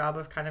really good job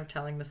of kind of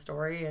telling the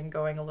story and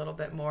going a little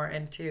bit more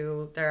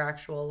into their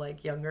actual,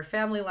 like, younger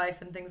family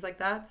life and things like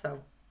that,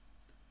 so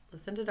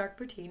listen to Dark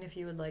Poutine if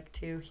you would like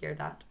to hear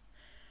that.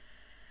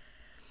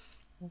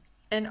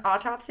 An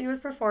autopsy was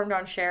performed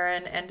on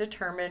Sharron and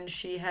determined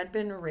she had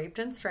been raped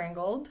and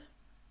strangled.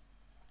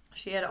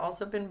 She had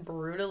also been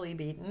brutally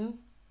beaten.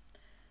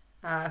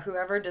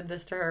 Whoever did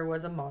this to her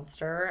was a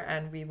monster,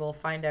 and we will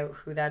find out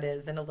who that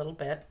is in a little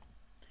bit.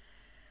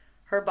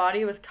 Her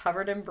body was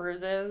covered in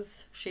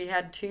bruises. She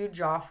had 2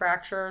 jaw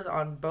fractures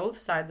on both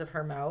sides of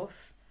her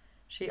mouth.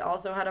 She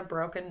also had a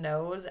broken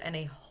nose and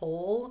a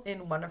hole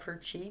in one of her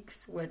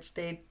cheeks, which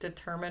they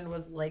determined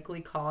was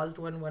likely caused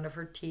when one of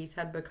her teeth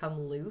had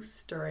become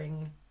loose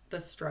during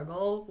the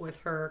struggle with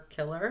her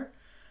killer.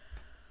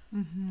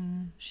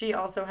 Mm-hmm. She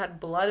also had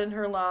blood in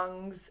her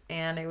lungs,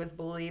 and it was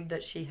believed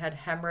that she had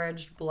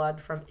hemorrhaged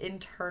blood from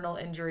internal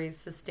injuries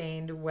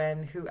sustained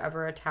when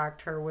whoever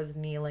attacked her was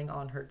kneeling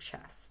on her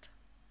chest.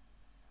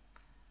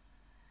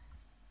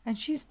 And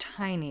she's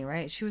tiny,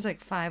 right? She was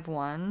like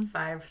 5'1".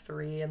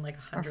 5'3" and like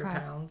 100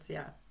 pounds,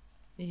 yeah.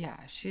 Yeah,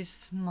 she's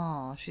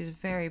small. She's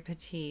very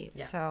petite,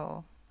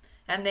 so...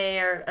 And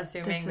they are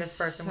assuming this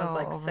person was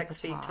like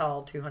 6 feet top.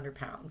 tall, 200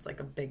 pounds, like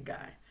a big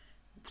guy.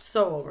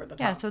 So over the top.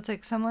 Yeah, so it's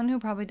like someone who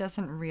probably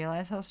doesn't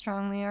realize how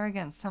strong they are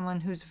against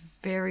someone who's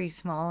very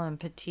small and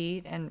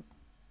petite and...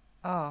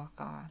 Oh,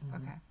 God.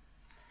 Mm-hmm. Okay.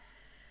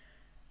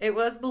 It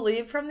was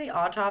believed from the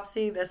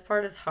autopsy, this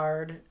part is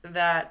hard,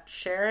 that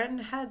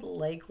Sharron had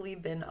likely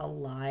been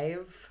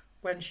alive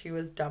when she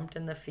was dumped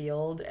in the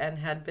field and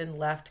had been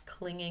left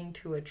clinging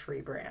to a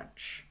tree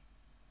branch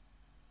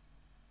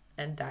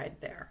and died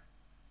there.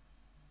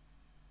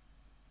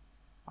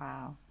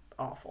 Wow.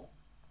 Awful.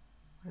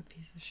 What a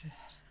piece of shit.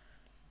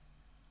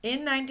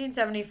 In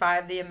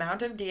 1975, the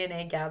amount of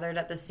DNA gathered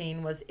at the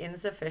scene was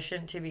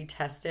insufficient to be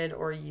tested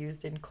or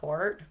used in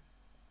court.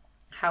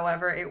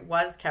 However, it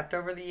was kept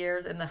over the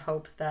years in the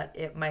hopes that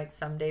it might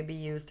someday be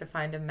used to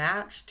find a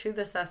match to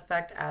the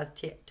suspect as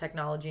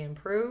technology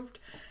improved.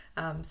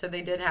 So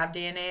they did have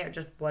DNA, it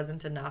just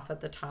wasn't enough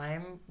at the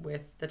time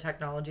with the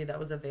technology that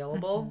was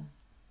available. Mm-hmm.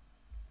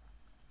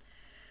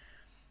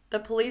 The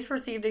police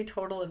received a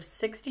total of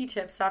 60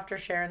 tips after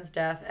Sharron's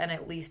death, and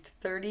at least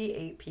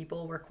 38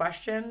 people were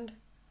questioned.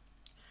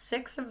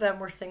 6 of them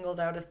were singled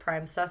out as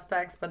prime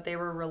suspects, but they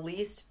were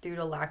released due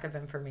to lack of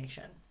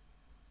information.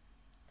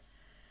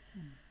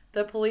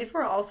 The police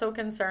were also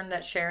concerned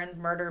that Sharon's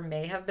murder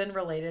may have been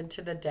related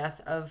to the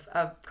death of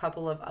a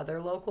couple of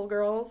other local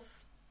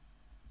girls.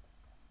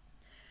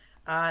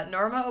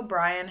 Norma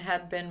O'Brien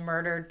had been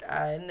murdered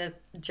in the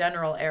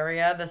general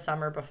area the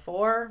summer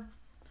before.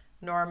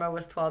 Norma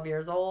was 12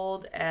 years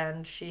old,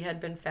 and she had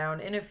been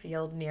found in a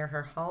field near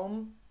her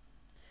home.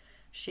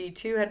 She,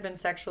 too, had been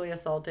sexually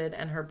assaulted,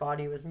 and her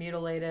body was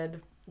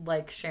mutilated.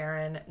 Like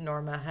Sharron,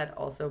 Norma had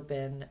also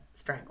been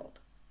strangled.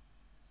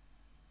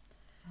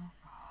 Oh,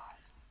 God.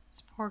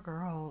 These poor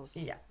girls.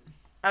 Yeah.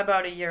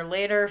 About a year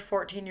later,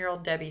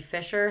 14-year-old Debbie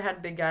Fisher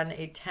had begun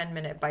a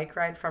 10-minute bike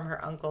ride from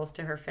her uncle's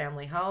to her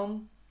family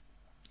home.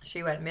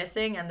 She went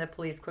missing, and the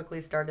police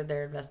quickly started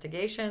their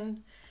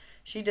investigation.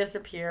 She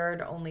disappeared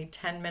only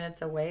 10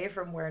 minutes away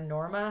from where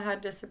Norma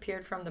had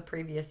disappeared from the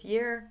previous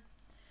year.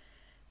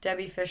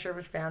 Debbie Fisher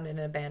was found in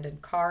an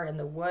abandoned car in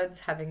the woods,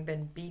 having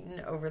been beaten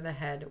over the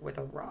head with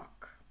a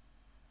rock.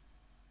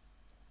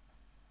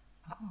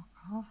 Oh,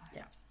 God.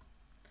 Yeah.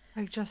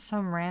 Like just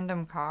some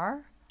random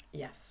car?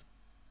 Yes.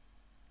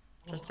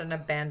 Just an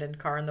abandoned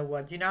car in the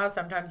woods. You know how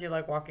sometimes you're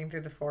like walking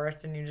through the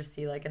forest and you just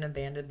see like an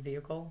abandoned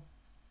vehicle?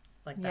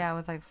 Like that. Yeah,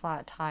 with like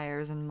flat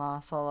tires and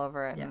moss all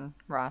over it and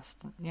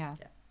rust. Yeah.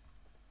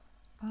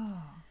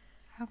 Oh,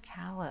 how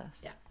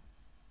callous. Yeah.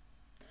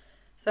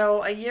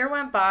 So a year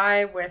went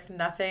by with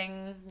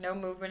no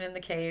movement in the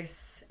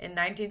case. In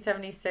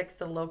 1976,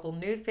 the local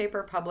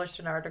newspaper published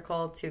an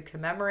article to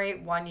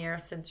commemorate 1 year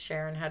since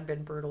Sharron had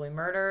been brutally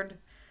murdered.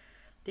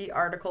 The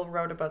article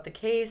wrote about the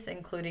case,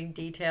 including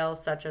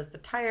details such as the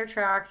tire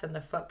tracks and the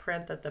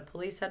footprint that the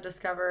police had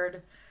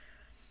discovered.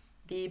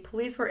 The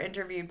police were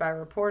interviewed by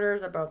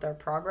reporters about their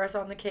progress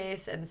on the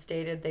case and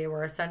stated they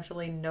were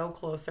essentially no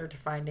closer to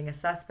finding a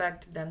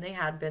suspect than they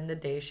had been the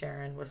day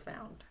Sharron was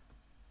found.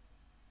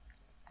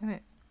 I mean,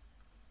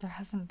 there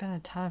hasn't been a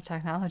ton of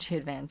technology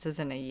advances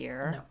in a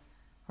year. No.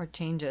 Or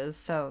changes,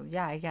 so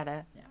yeah, I get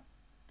it. Yeah.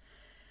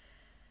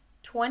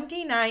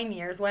 29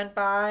 years went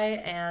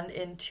by, and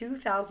in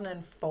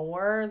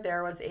 2004,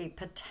 there was a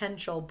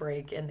potential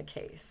break in the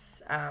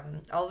case.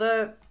 All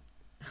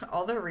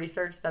the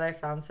research that I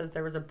found says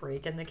there was a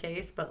break in the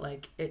case, but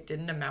like it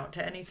didn't amount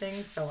to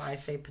anything, so I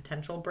say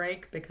potential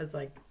break because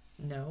like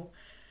no.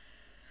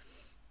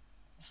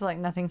 So like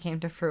nothing came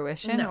to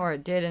fruition, No. or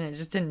it did and it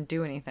just didn't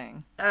do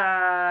anything.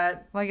 Well,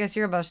 I guess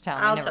you're about to tell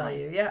me. I'll Never tell mind.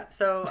 you. Yeah.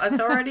 So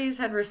authorities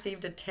had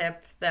received a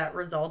tip that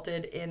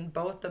resulted in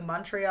both the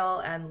Montreal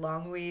and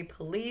Longueuil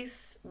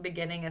police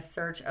beginning a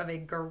search of a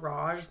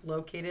garage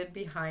located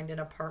behind an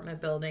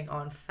apartment building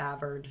on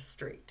Favard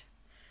Street.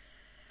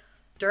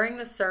 During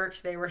the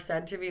search, they were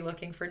said to be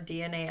looking for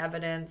DNA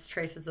evidence,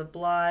 traces of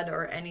blood,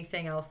 or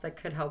anything else that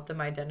could help them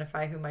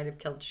identify who might have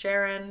killed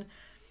Sharron.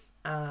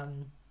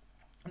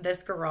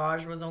 This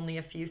garage was only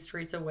a few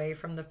streets away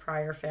from the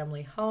Pryor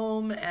family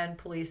home, and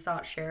police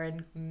thought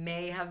Sharron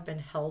may have been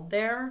held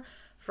there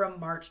from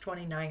March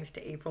 29th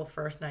to April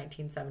 1st,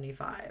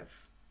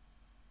 1975.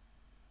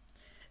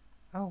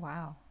 Oh,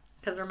 wow.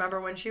 Because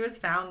remember, when she was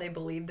found, they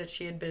believed that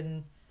she had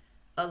been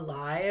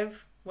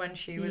alive when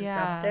she was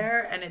dumped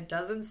there, and it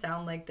doesn't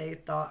sound like they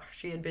thought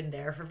she had been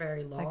there for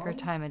very long. Like her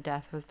time of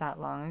death was that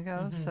long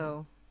ago,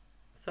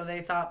 so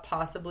they thought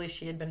possibly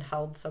she had been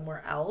held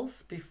somewhere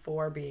else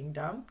before being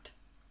dumped.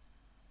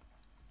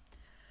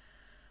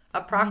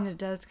 I mean, it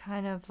does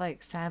kind of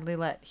like sadly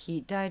let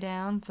heat die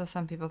down, so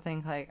some people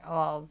think like, oh,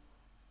 I'll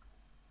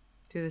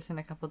do this in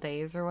a couple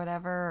days or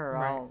whatever,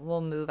 or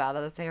we'll move out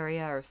of this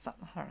area or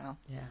something. I don't know.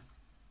 Yeah.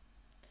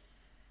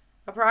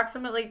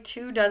 Approximately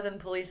 24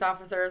 police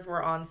officers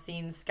were on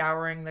scene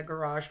scouring the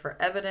garage for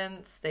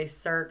evidence. They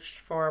searched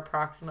for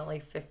approximately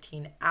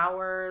 15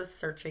 hours,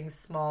 searching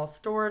small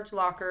storage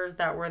lockers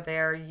that were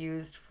there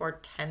used for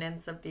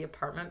tenants of the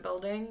apartment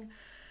building.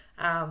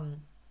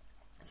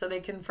 So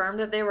they confirmed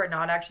that they were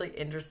not actually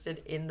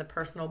interested in the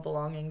personal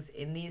belongings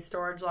in these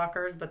storage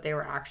lockers, but they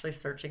were actually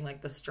searching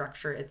like the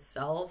structure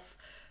itself.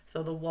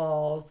 So the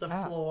walls, the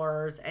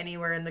floors,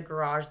 anywhere in the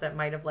garage that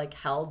might have like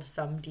held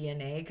some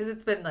DNA, because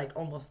it's been like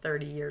almost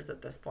 30 years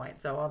at this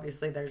point. So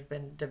obviously there's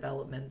been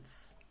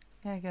developments.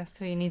 Yeah, I guess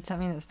so. You need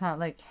something that's not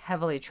like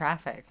heavily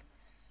trafficked.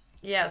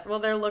 Yes, well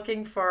they're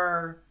looking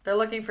for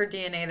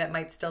DNA that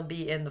might still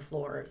be in the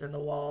floors and the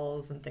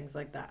walls and things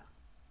like that.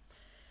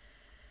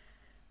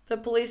 The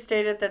police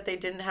stated that they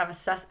didn't have a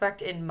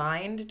suspect in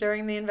mind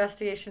during the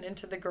investigation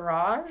into the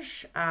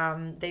garage.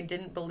 They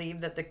didn't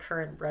believe that the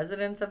current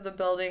residents of the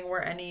building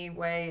were any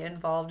way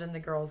involved in the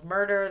girl's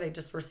murder. They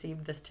just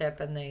received this tip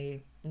and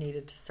they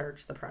needed to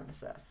search the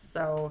premises.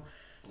 So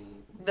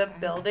the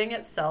building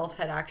itself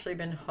had actually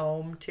been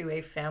home to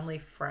a family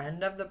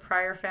friend of the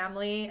Pryor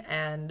family,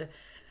 and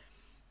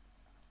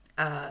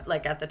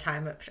like at the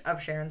time of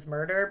Sharron's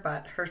murder,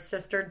 but her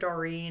sister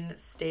Doreen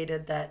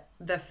stated that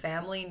the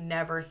family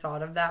never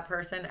thought of that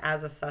person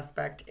as a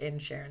suspect in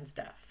Sharron's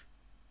death.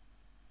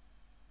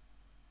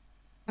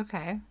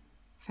 Okay,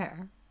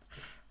 fair.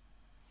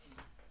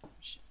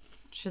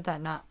 Should I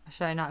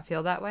not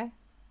feel that way?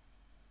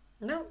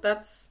 No,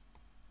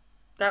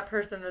 that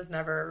person was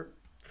never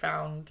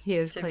found. He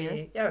is to clear?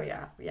 be. Oh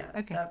yeah.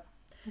 Okay.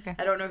 Okay.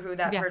 I don't know who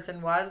that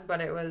person was,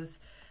 but it was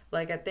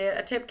like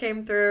a tip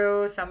came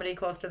through. Somebody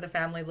close to the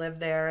family lived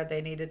there.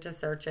 They needed to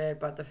search it,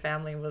 but the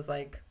family was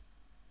like,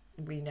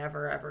 we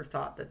never ever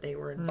thought that they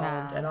were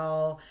involved at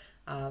all.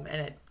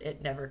 And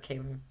it never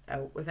came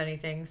out with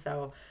anything.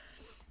 So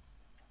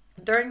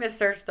during this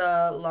search,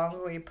 the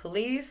Longueuil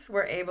police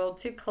were able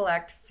to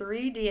collect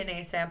 3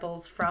 DNA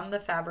samples from the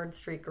Fabbard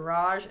Street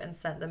garage and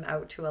sent them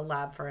out to a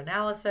lab for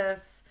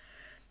analysis.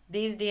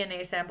 These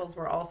DNA samples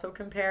were also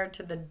compared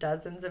to the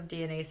dozens of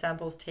DNA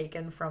samples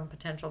taken from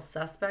potential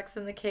suspects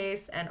in the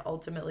case and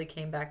ultimately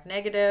came back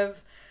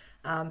negative.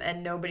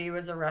 And nobody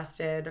was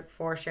arrested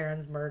for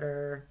Sharron's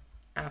murder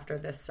after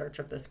this search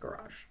of this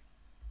garage.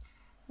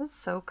 That's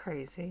so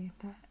crazy.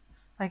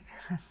 Like,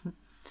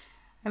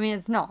 I mean,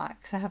 it's not,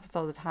 because it happens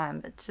all the time,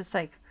 but it's just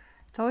like,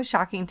 it's always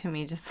shocking to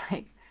me, just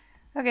like,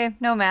 okay,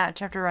 no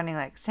match after running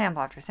like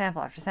sample after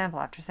sample after sample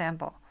after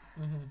sample.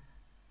 Mm-hmm.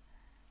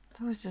 It's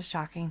always just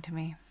shocking to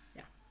me.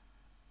 Yeah.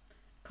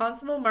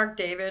 Constable Mark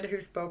David, who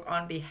spoke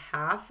on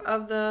behalf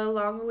of the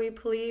Longueuil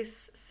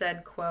police,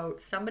 said,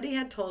 quote, somebody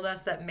had told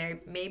us that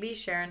maybe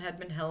Sharron had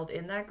been held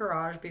in that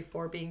garage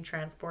before being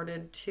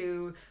transported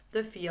to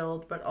the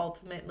field, but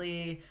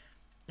ultimately...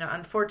 Now,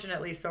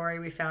 unfortunately,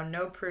 we found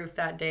no proof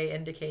that day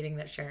indicating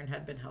that Sharron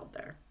had been held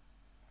there.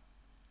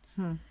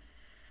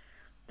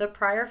 The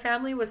Pryor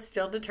family was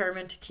still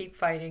determined to keep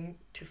fighting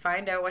to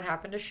find out what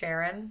happened to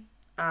Sharron.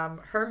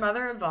 Her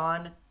mother,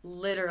 Yvonne,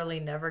 literally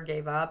never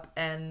gave up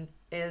and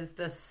is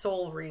the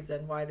sole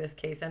reason why this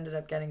case ended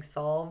up getting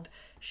solved.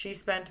 She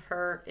spent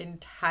her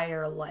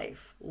entire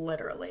life,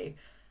 literally,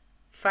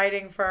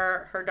 fighting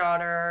for her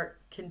daughter,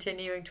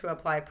 continuing to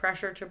apply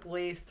pressure to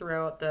police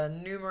throughout the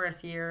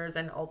numerous years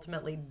and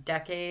ultimately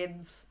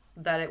decades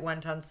that it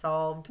went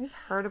unsolved. We've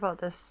heard about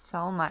this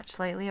so much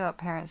lately about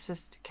parents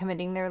just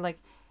committing their like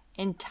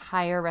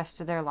entire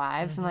rest of their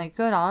lives and like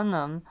good on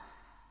them.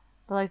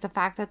 But like the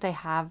fact that they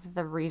have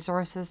the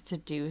resources to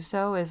do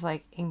so is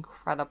like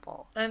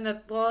incredible. And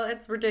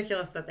it's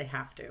ridiculous that they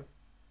have to.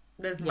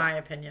 Is my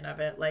opinion of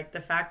it. Like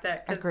the fact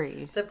that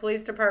Agreed. The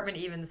police department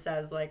even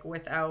says like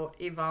without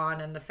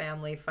Yvonne and the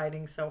family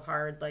fighting so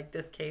hard, like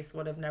this case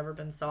would have never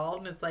been solved.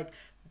 And it's like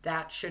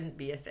that shouldn't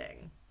be a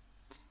thing.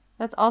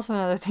 That's also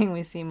another thing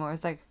we see more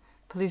is like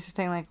police are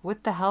saying like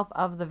with the help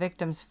of the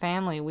victim's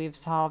family we've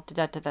solved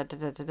da da da da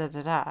da da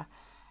da da.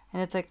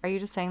 And it's like, are you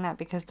just saying that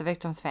because the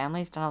victim's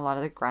family's done a lot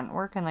of the grunt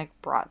work and like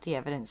brought the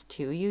evidence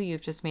to you?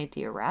 You've just made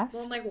the arrest?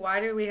 Well, like why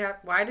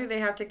do they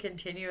have to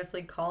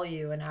continuously call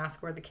you and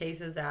ask where the case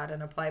is at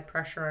and apply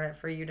pressure on it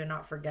for you to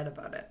not forget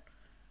about it?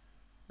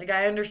 Like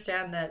I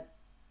understand that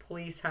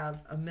police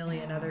have a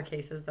million other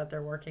cases that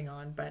they're working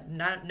on, but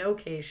no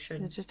case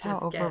should it's just how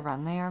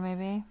overrun they are,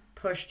 maybe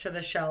pushed to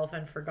the shelf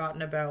and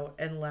forgotten about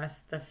unless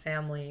the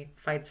family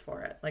fights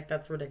for it. Like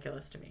that's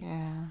ridiculous to me.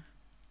 Yeah.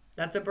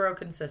 That's a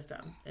broken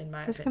system, in my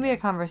opinion. This can be a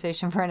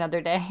conversation for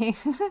another day.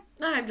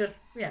 No, I'm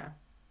just, yeah.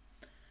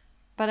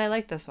 But I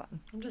like this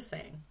one. I'm just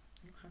saying.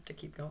 You have to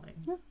keep going.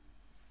 Yeah.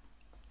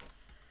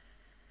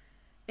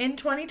 In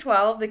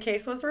 2012, the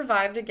case was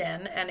revived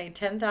again, and a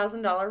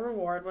 $10,000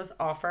 reward was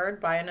offered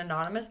by an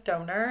anonymous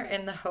donor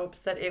in the hopes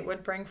that it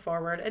would bring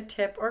forward a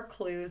tip or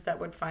clues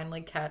that would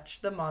finally catch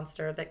the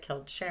monster that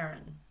killed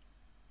Sharron.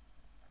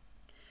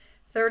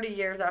 30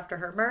 years after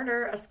her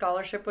murder, a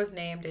scholarship was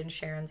named in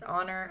Sharron's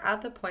honor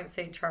at the Point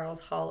St. Charles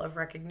Hall of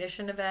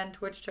Recognition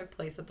event, which took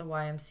place at the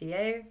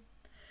YMCA.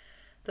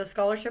 The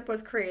scholarship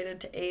was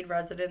created to aid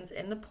residents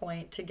in the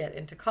Point to get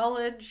into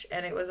college,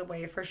 and it was a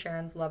way for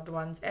Sharron's loved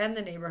ones and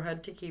the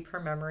neighborhood to keep her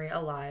memory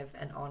alive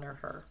and honor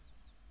her.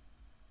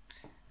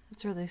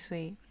 That's really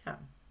sweet. Yeah.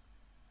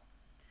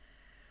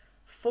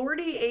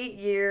 48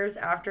 years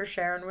after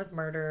Sharron was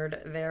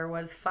murdered, there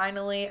was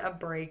finally a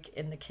break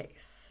in the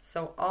case.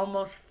 So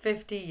almost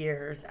 50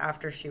 years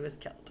after she was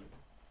killed.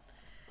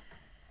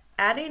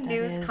 At a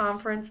news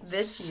conference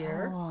this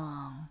year.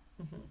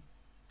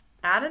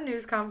 At a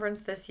news conference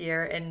this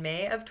year in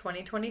May of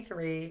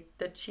 2023,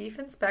 the chief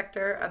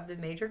inspector of the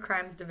Major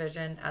Crimes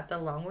Division at the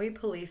Longueuil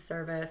Police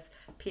Service,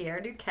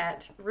 Pierre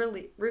Duquette,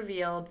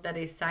 revealed that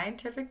a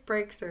scientific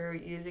breakthrough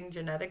using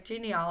genetic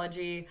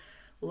genealogy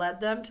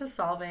led them to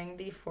solving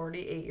the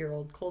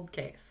 48-year-old cold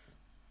case.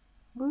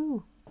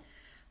 Woo.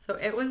 So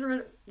it was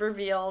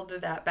revealed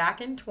that back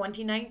in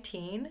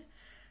 2019,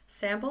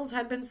 samples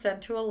had been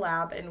sent to a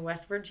lab in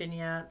West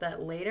Virginia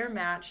that later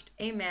matched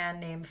a man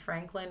named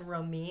Franklin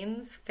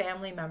Romine's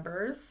family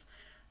members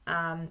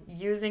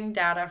using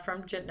data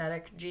from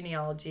genetic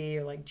genealogy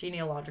or like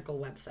genealogical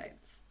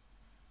websites.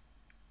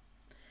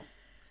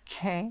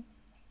 Okay.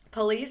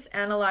 Police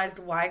analyzed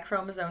Y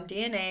chromosome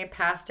DNA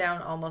passed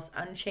down almost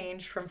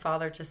unchanged from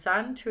father to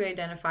son to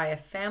identify a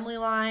family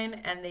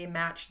line, and they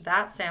matched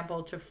that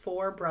sample to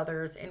 4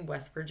 brothers in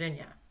West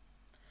Virginia.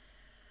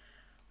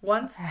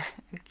 Once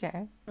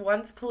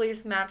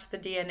police matched the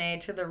DNA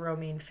to the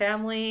Romine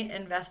family,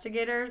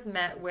 investigators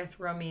met with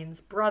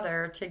Romine's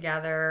brother to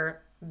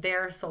gather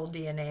their sole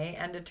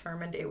DNA and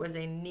determined it was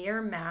a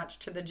near match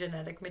to the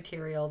genetic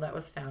material that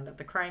was found at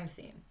the crime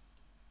scene.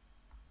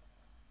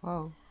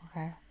 Whoa,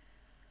 okay.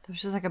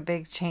 There's just like a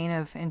big chain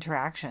of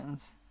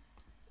interactions.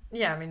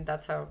 Yeah, I mean,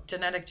 that's how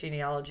genetic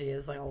genealogy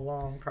is, like a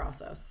long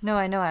process. No,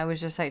 I know. I was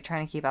just like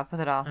trying to keep up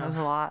with it all. It was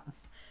a lot.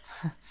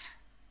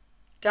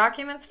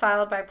 Documents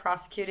filed by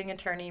prosecuting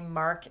attorney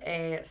Mark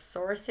A.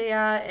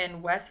 Sorcia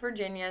in West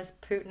Virginia's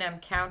Putnam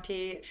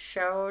County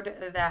showed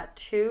that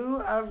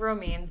two of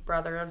Romin's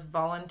brothers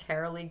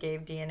voluntarily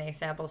gave DNA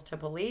samples to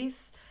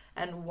police,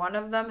 and one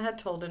of them had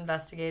told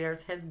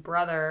investigators his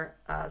brother,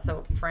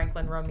 so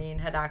Franklin Romin,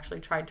 had actually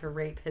tried to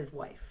rape his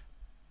wife.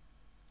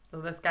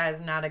 So this guy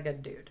is not a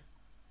good dude.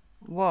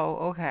 Whoa,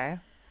 okay.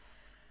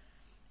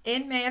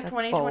 In May of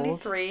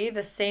 2023,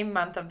 the same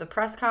month of the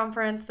press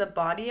conference, the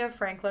body of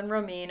Franklin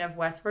Romin of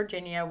West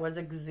Virginia was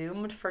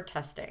exhumed for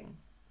testing.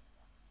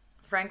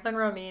 Franklin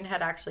Romin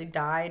had actually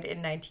died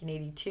in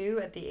 1982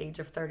 at the age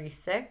of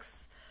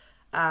 36,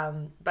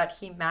 but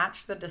he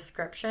matched the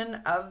description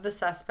of the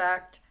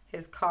suspect.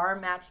 His car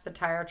matched the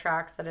tire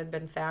tracks that had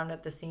been found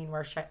at the scene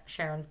where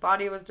Sharron's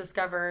body was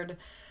discovered.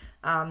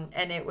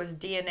 And it was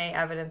DNA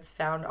evidence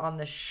found on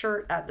the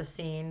shirt at the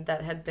scene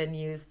that had been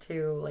used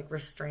to like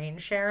restrain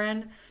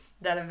Sharron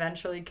that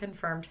eventually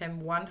confirmed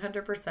him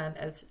 100%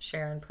 as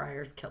Sharron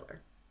Pryor's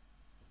killer.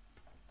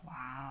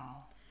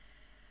 Wow.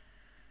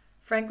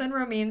 Franklin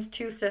Romin's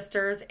two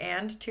sisters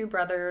and two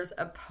brothers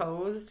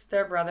opposed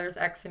their brother's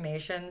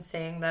exhumation,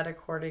 saying that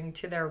according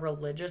to their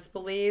religious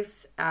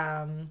beliefs,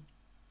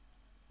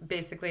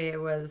 basically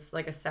it was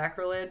like a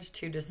sacrilege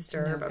to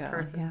disturb a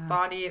person's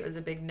body. It was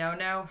a big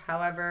no-no.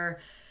 However,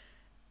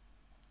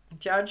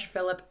 Judge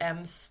Philip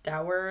M.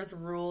 Stowers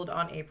ruled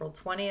on April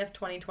 20th,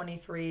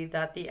 2023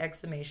 that the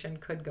exhumation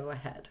could go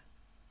ahead.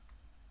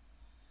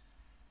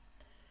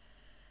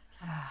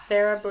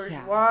 Sarah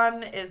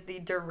Bourgeois is the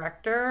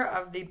director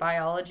of the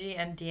Biology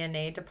and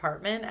DNA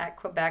Department at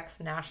Quebec's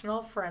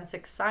National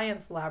Forensic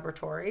Science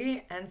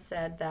Laboratory and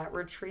said that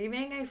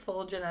retrieving a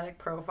full genetic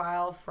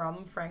profile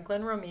from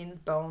Franklin Romin's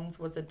bones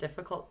was a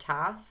difficult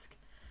task.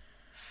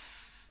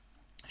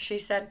 She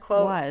said,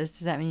 quote... Does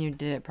that mean you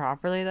did it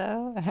properly,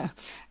 though?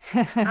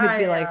 I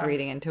feel like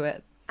reading into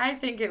it. I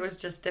think it was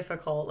just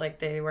difficult. Like,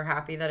 they were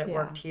happy that it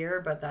worked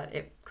here, but that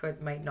it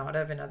might not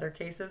have in other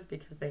cases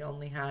because they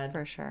only had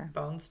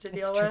bones to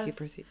deal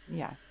with.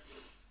 Yeah.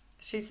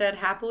 She said,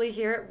 happily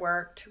here it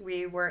worked.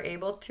 We were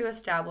able to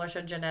establish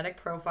a genetic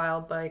profile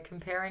by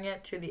comparing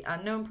it to the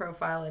unknown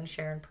profile in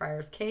Sharron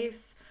Pryor's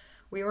case.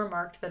 We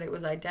remarked that it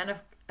was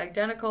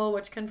identical,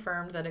 which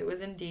confirmed that it was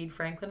indeed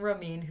Franklin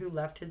Romin who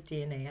left his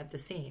DNA at the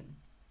scene.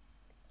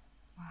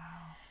 Wow.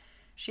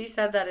 She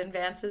said that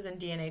advances in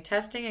DNA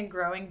testing and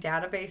growing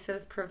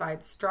databases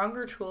provide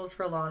stronger tools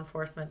for law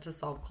enforcement to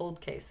solve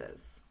cold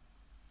cases.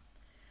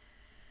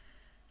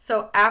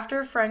 So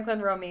after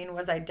Franklin Romin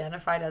was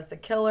identified as the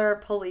killer,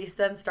 police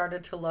then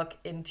started to look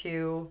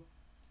into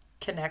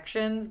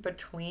connections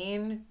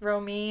between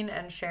Romin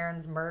and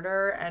Sharron's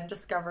murder and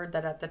discovered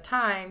that at the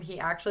time he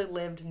actually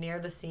lived near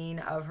the scene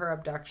of her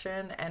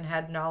abduction and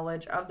had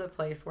knowledge of the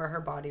place where her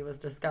body was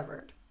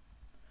discovered.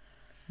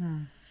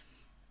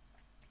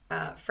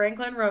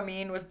 Franklin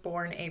Romin was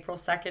born April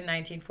 2nd,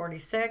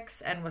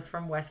 1946, and was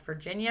from West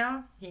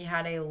Virginia. He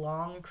had a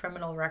long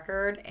criminal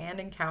record and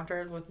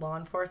encounters with law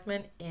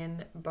enforcement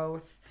in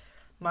both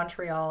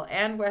Montreal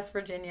and West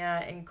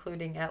Virginia,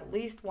 including at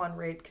least one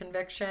rape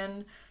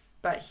conviction,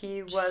 but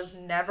he was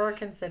never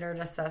considered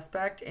a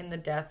suspect in the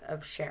death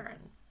of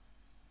Sharron.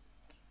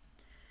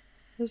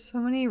 There's so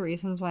many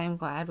reasons why I'm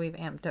glad we've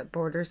amped up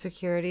border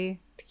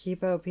security to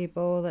keep out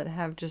people that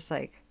have just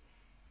like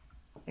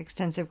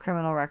extensive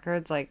criminal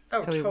records, like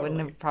we wouldn't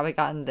have probably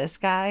gotten this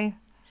guy,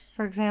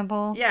 for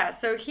example. Yeah,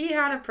 so he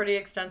had a pretty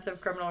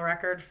extensive criminal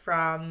record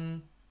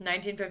from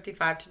 1955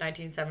 to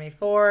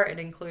 1974. It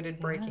included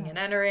breaking and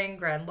entering,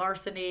 grand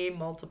larceny,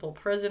 multiple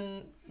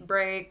prison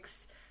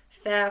breaks,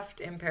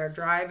 theft, impaired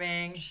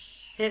driving,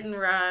 hit and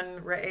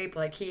run, rape.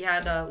 Like, he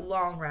had a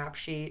long rap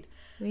sheet.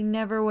 We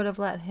never would have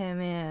let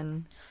him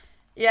in.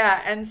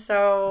 Yeah, and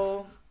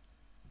so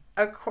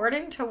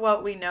according to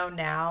what we know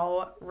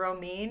now,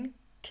 Romin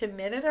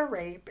committed a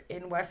rape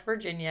in West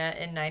Virginia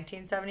in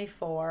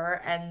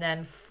 1974 and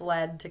then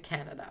fled to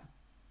Canada.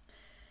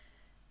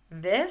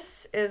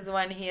 This is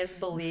when he is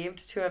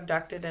believed to have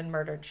abducted and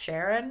murdered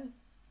Sharron.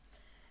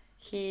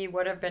 He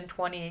would have been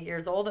 28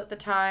 years old at the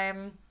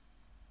time.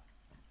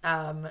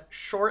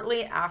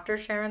 Shortly after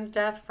Sharron's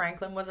death,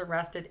 Franklin was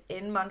arrested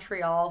in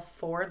Montreal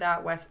for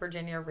that West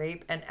Virginia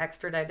rape and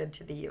extradited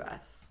to the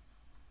U.S.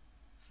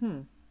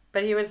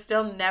 But he was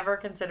still never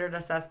considered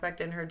a suspect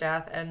in her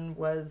death and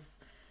was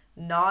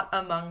not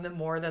among the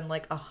more than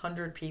like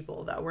 100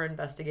 people that were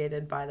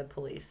investigated by the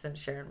police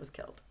since Sharron was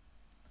killed.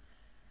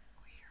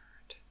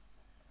 Weird.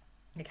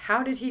 Like,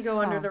 how did he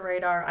go under the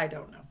radar? I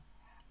don't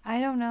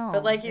know.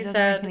 But like you said,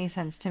 doesn't make any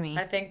sense to me.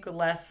 I think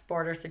less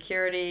border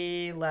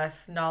security,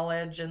 less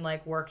knowledge, and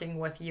like working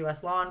with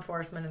U.S. law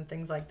enforcement and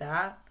things like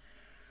that.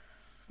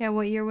 Yeah,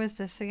 what year was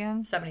this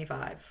again?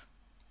 75.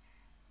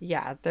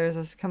 Yeah, there's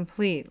this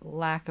complete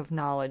lack of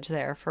knowledge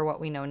there for what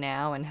we know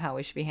now and how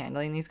we should be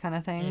handling these kind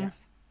of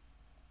things.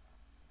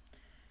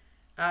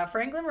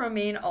 Franklin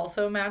Romine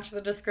also matched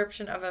the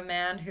description of a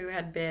man who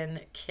had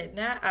been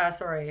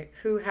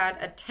who had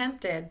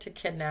attempted to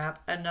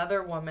kidnap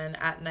another woman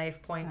at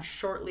knife point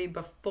shortly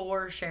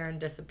before Sharron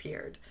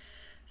disappeared.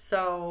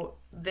 So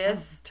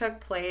this took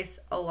place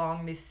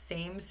along the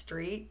same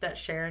street that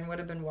Sharron would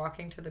have been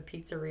walking to the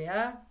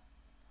pizzeria.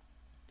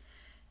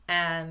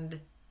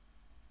 And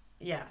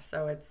yeah,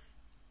 so it's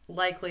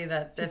likely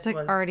that So this it's like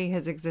was already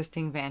his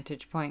existing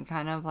vantage point,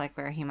 kind of like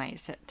where he might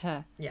sit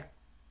to yeah,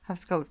 have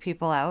scoped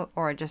people out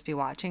or just be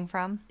watching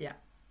from. yeah.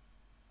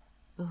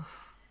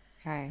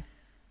 Okay.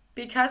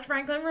 Because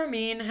Franklin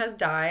Romine has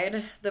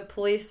died, the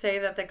police say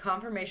that the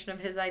confirmation of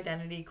his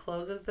identity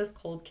closes this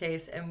cold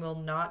case and will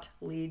not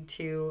lead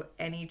to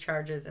any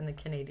charges in the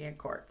Canadian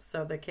courts.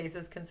 So the case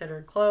is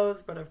considered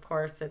closed, but of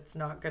course it's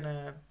not going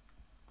to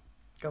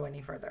go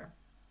any further.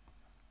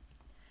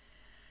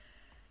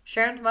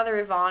 Sharron's mother,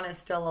 Yvonne, is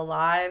still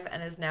alive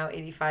and is now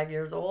 85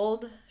 years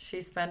old.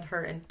 She spent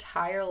her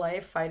entire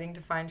life fighting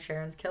to find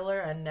Sharron's killer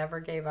and never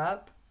gave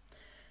up.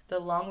 The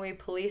Longwy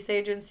Police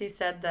Agency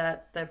said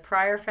that the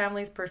Pryor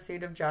family's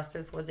pursuit of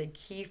justice was a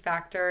key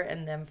factor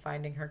in them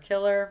finding her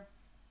killer.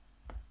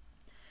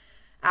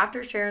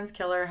 After Sharron's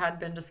killer had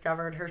been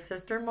discovered, her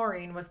sister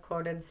Maureen was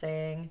quoted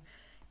saying,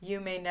 "You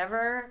may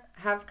never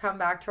have come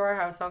back to our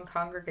house on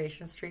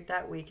Congregation Street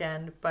that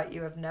weekend, but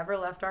you have never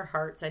left our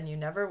hearts and you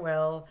never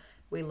will.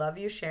 We love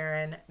you,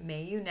 Sharron.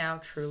 May you now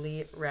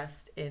truly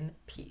rest in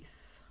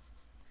peace."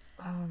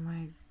 Oh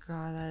my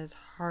God, that is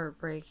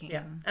heartbreaking.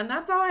 Yeah, and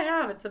that's all I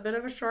have. It's a bit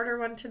of a shorter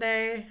one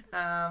today,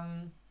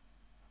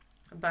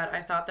 but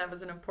I thought that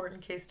was an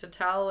important case to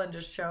tell and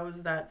just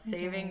shows that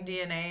saving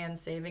DNA and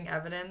saving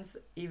evidence,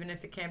 even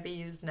if it can't be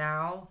used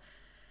now,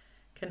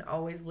 can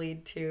always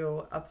lead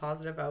to a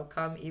positive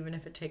outcome, even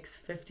if it takes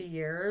 50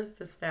 years.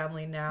 This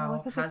family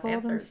now has the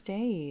Golden answers.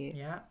 State.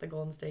 Yeah, the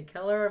Golden State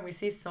Killer, and we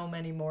see so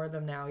many more of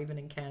them now, even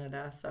in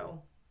Canada.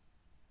 So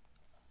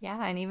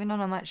Yeah, and even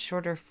on a much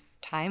shorter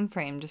time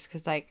frame, just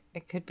because like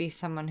it could be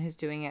someone who's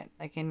doing it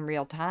like in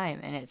real time,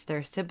 and it's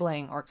their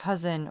sibling or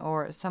cousin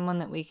or someone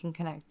that we can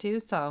connect to.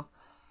 So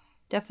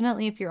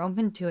definitely, if you're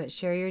open to it,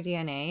 share your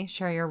DNA,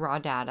 share your raw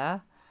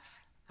data.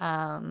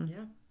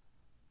 yeah,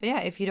 But yeah,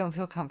 if you don't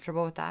feel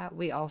comfortable with that,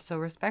 we also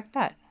respect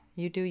that.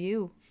 You do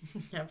you.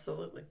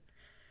 absolutely.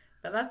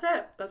 But that's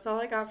it. That's all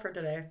I got for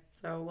today.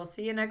 So we'll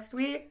see you next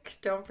week.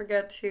 Don't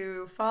forget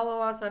to follow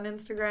us on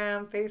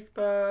Instagram,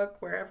 Facebook,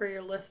 wherever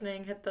you're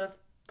listening. Hit the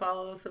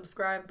follow,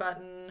 subscribe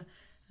button.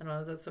 I don't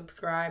know, is it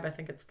subscribe? I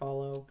think it's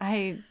follow.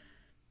 I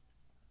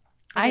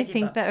can't keep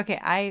think up.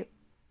 that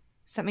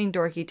something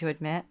dorky to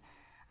admit.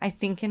 I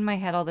think in my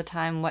head all the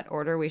time what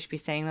order we should be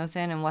saying those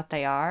in and what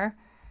they are.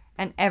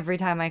 And every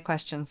time I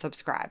question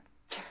subscribe.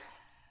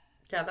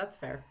 Yeah, that's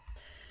fair.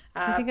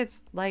 I think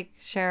it's like,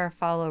 share,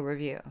 follow,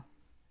 review.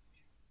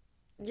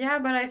 Yeah,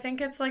 but I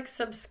think it's like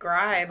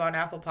subscribe on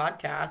Apple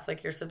Podcasts.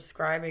 Like you're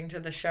subscribing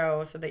to the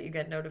show so that you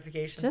get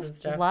notifications and Just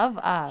stuff. love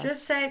us.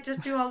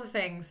 Just do all the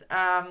things.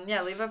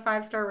 Yeah, leave a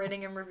 5-star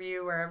rating and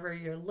review wherever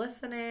you're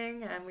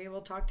listening, and we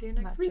will talk to you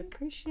next Much week.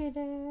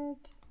 appreciated.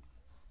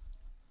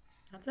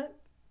 That's it.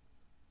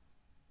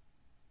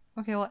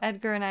 Okay, well,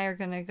 Edgar and I are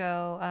going to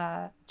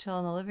go chill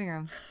in the living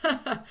room.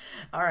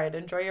 All right,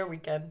 enjoy your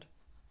weekend.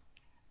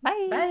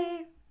 Bye.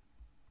 Bye.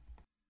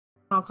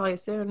 I'll call you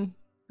soon.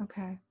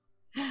 Okay.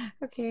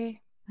 Okay.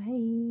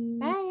 Bye.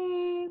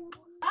 Bye.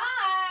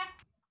 Bye.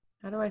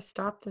 How do I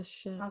stop this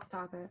shit? I'll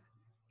stop it.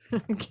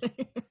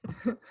 Okay.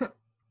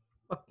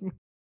 Fuck me.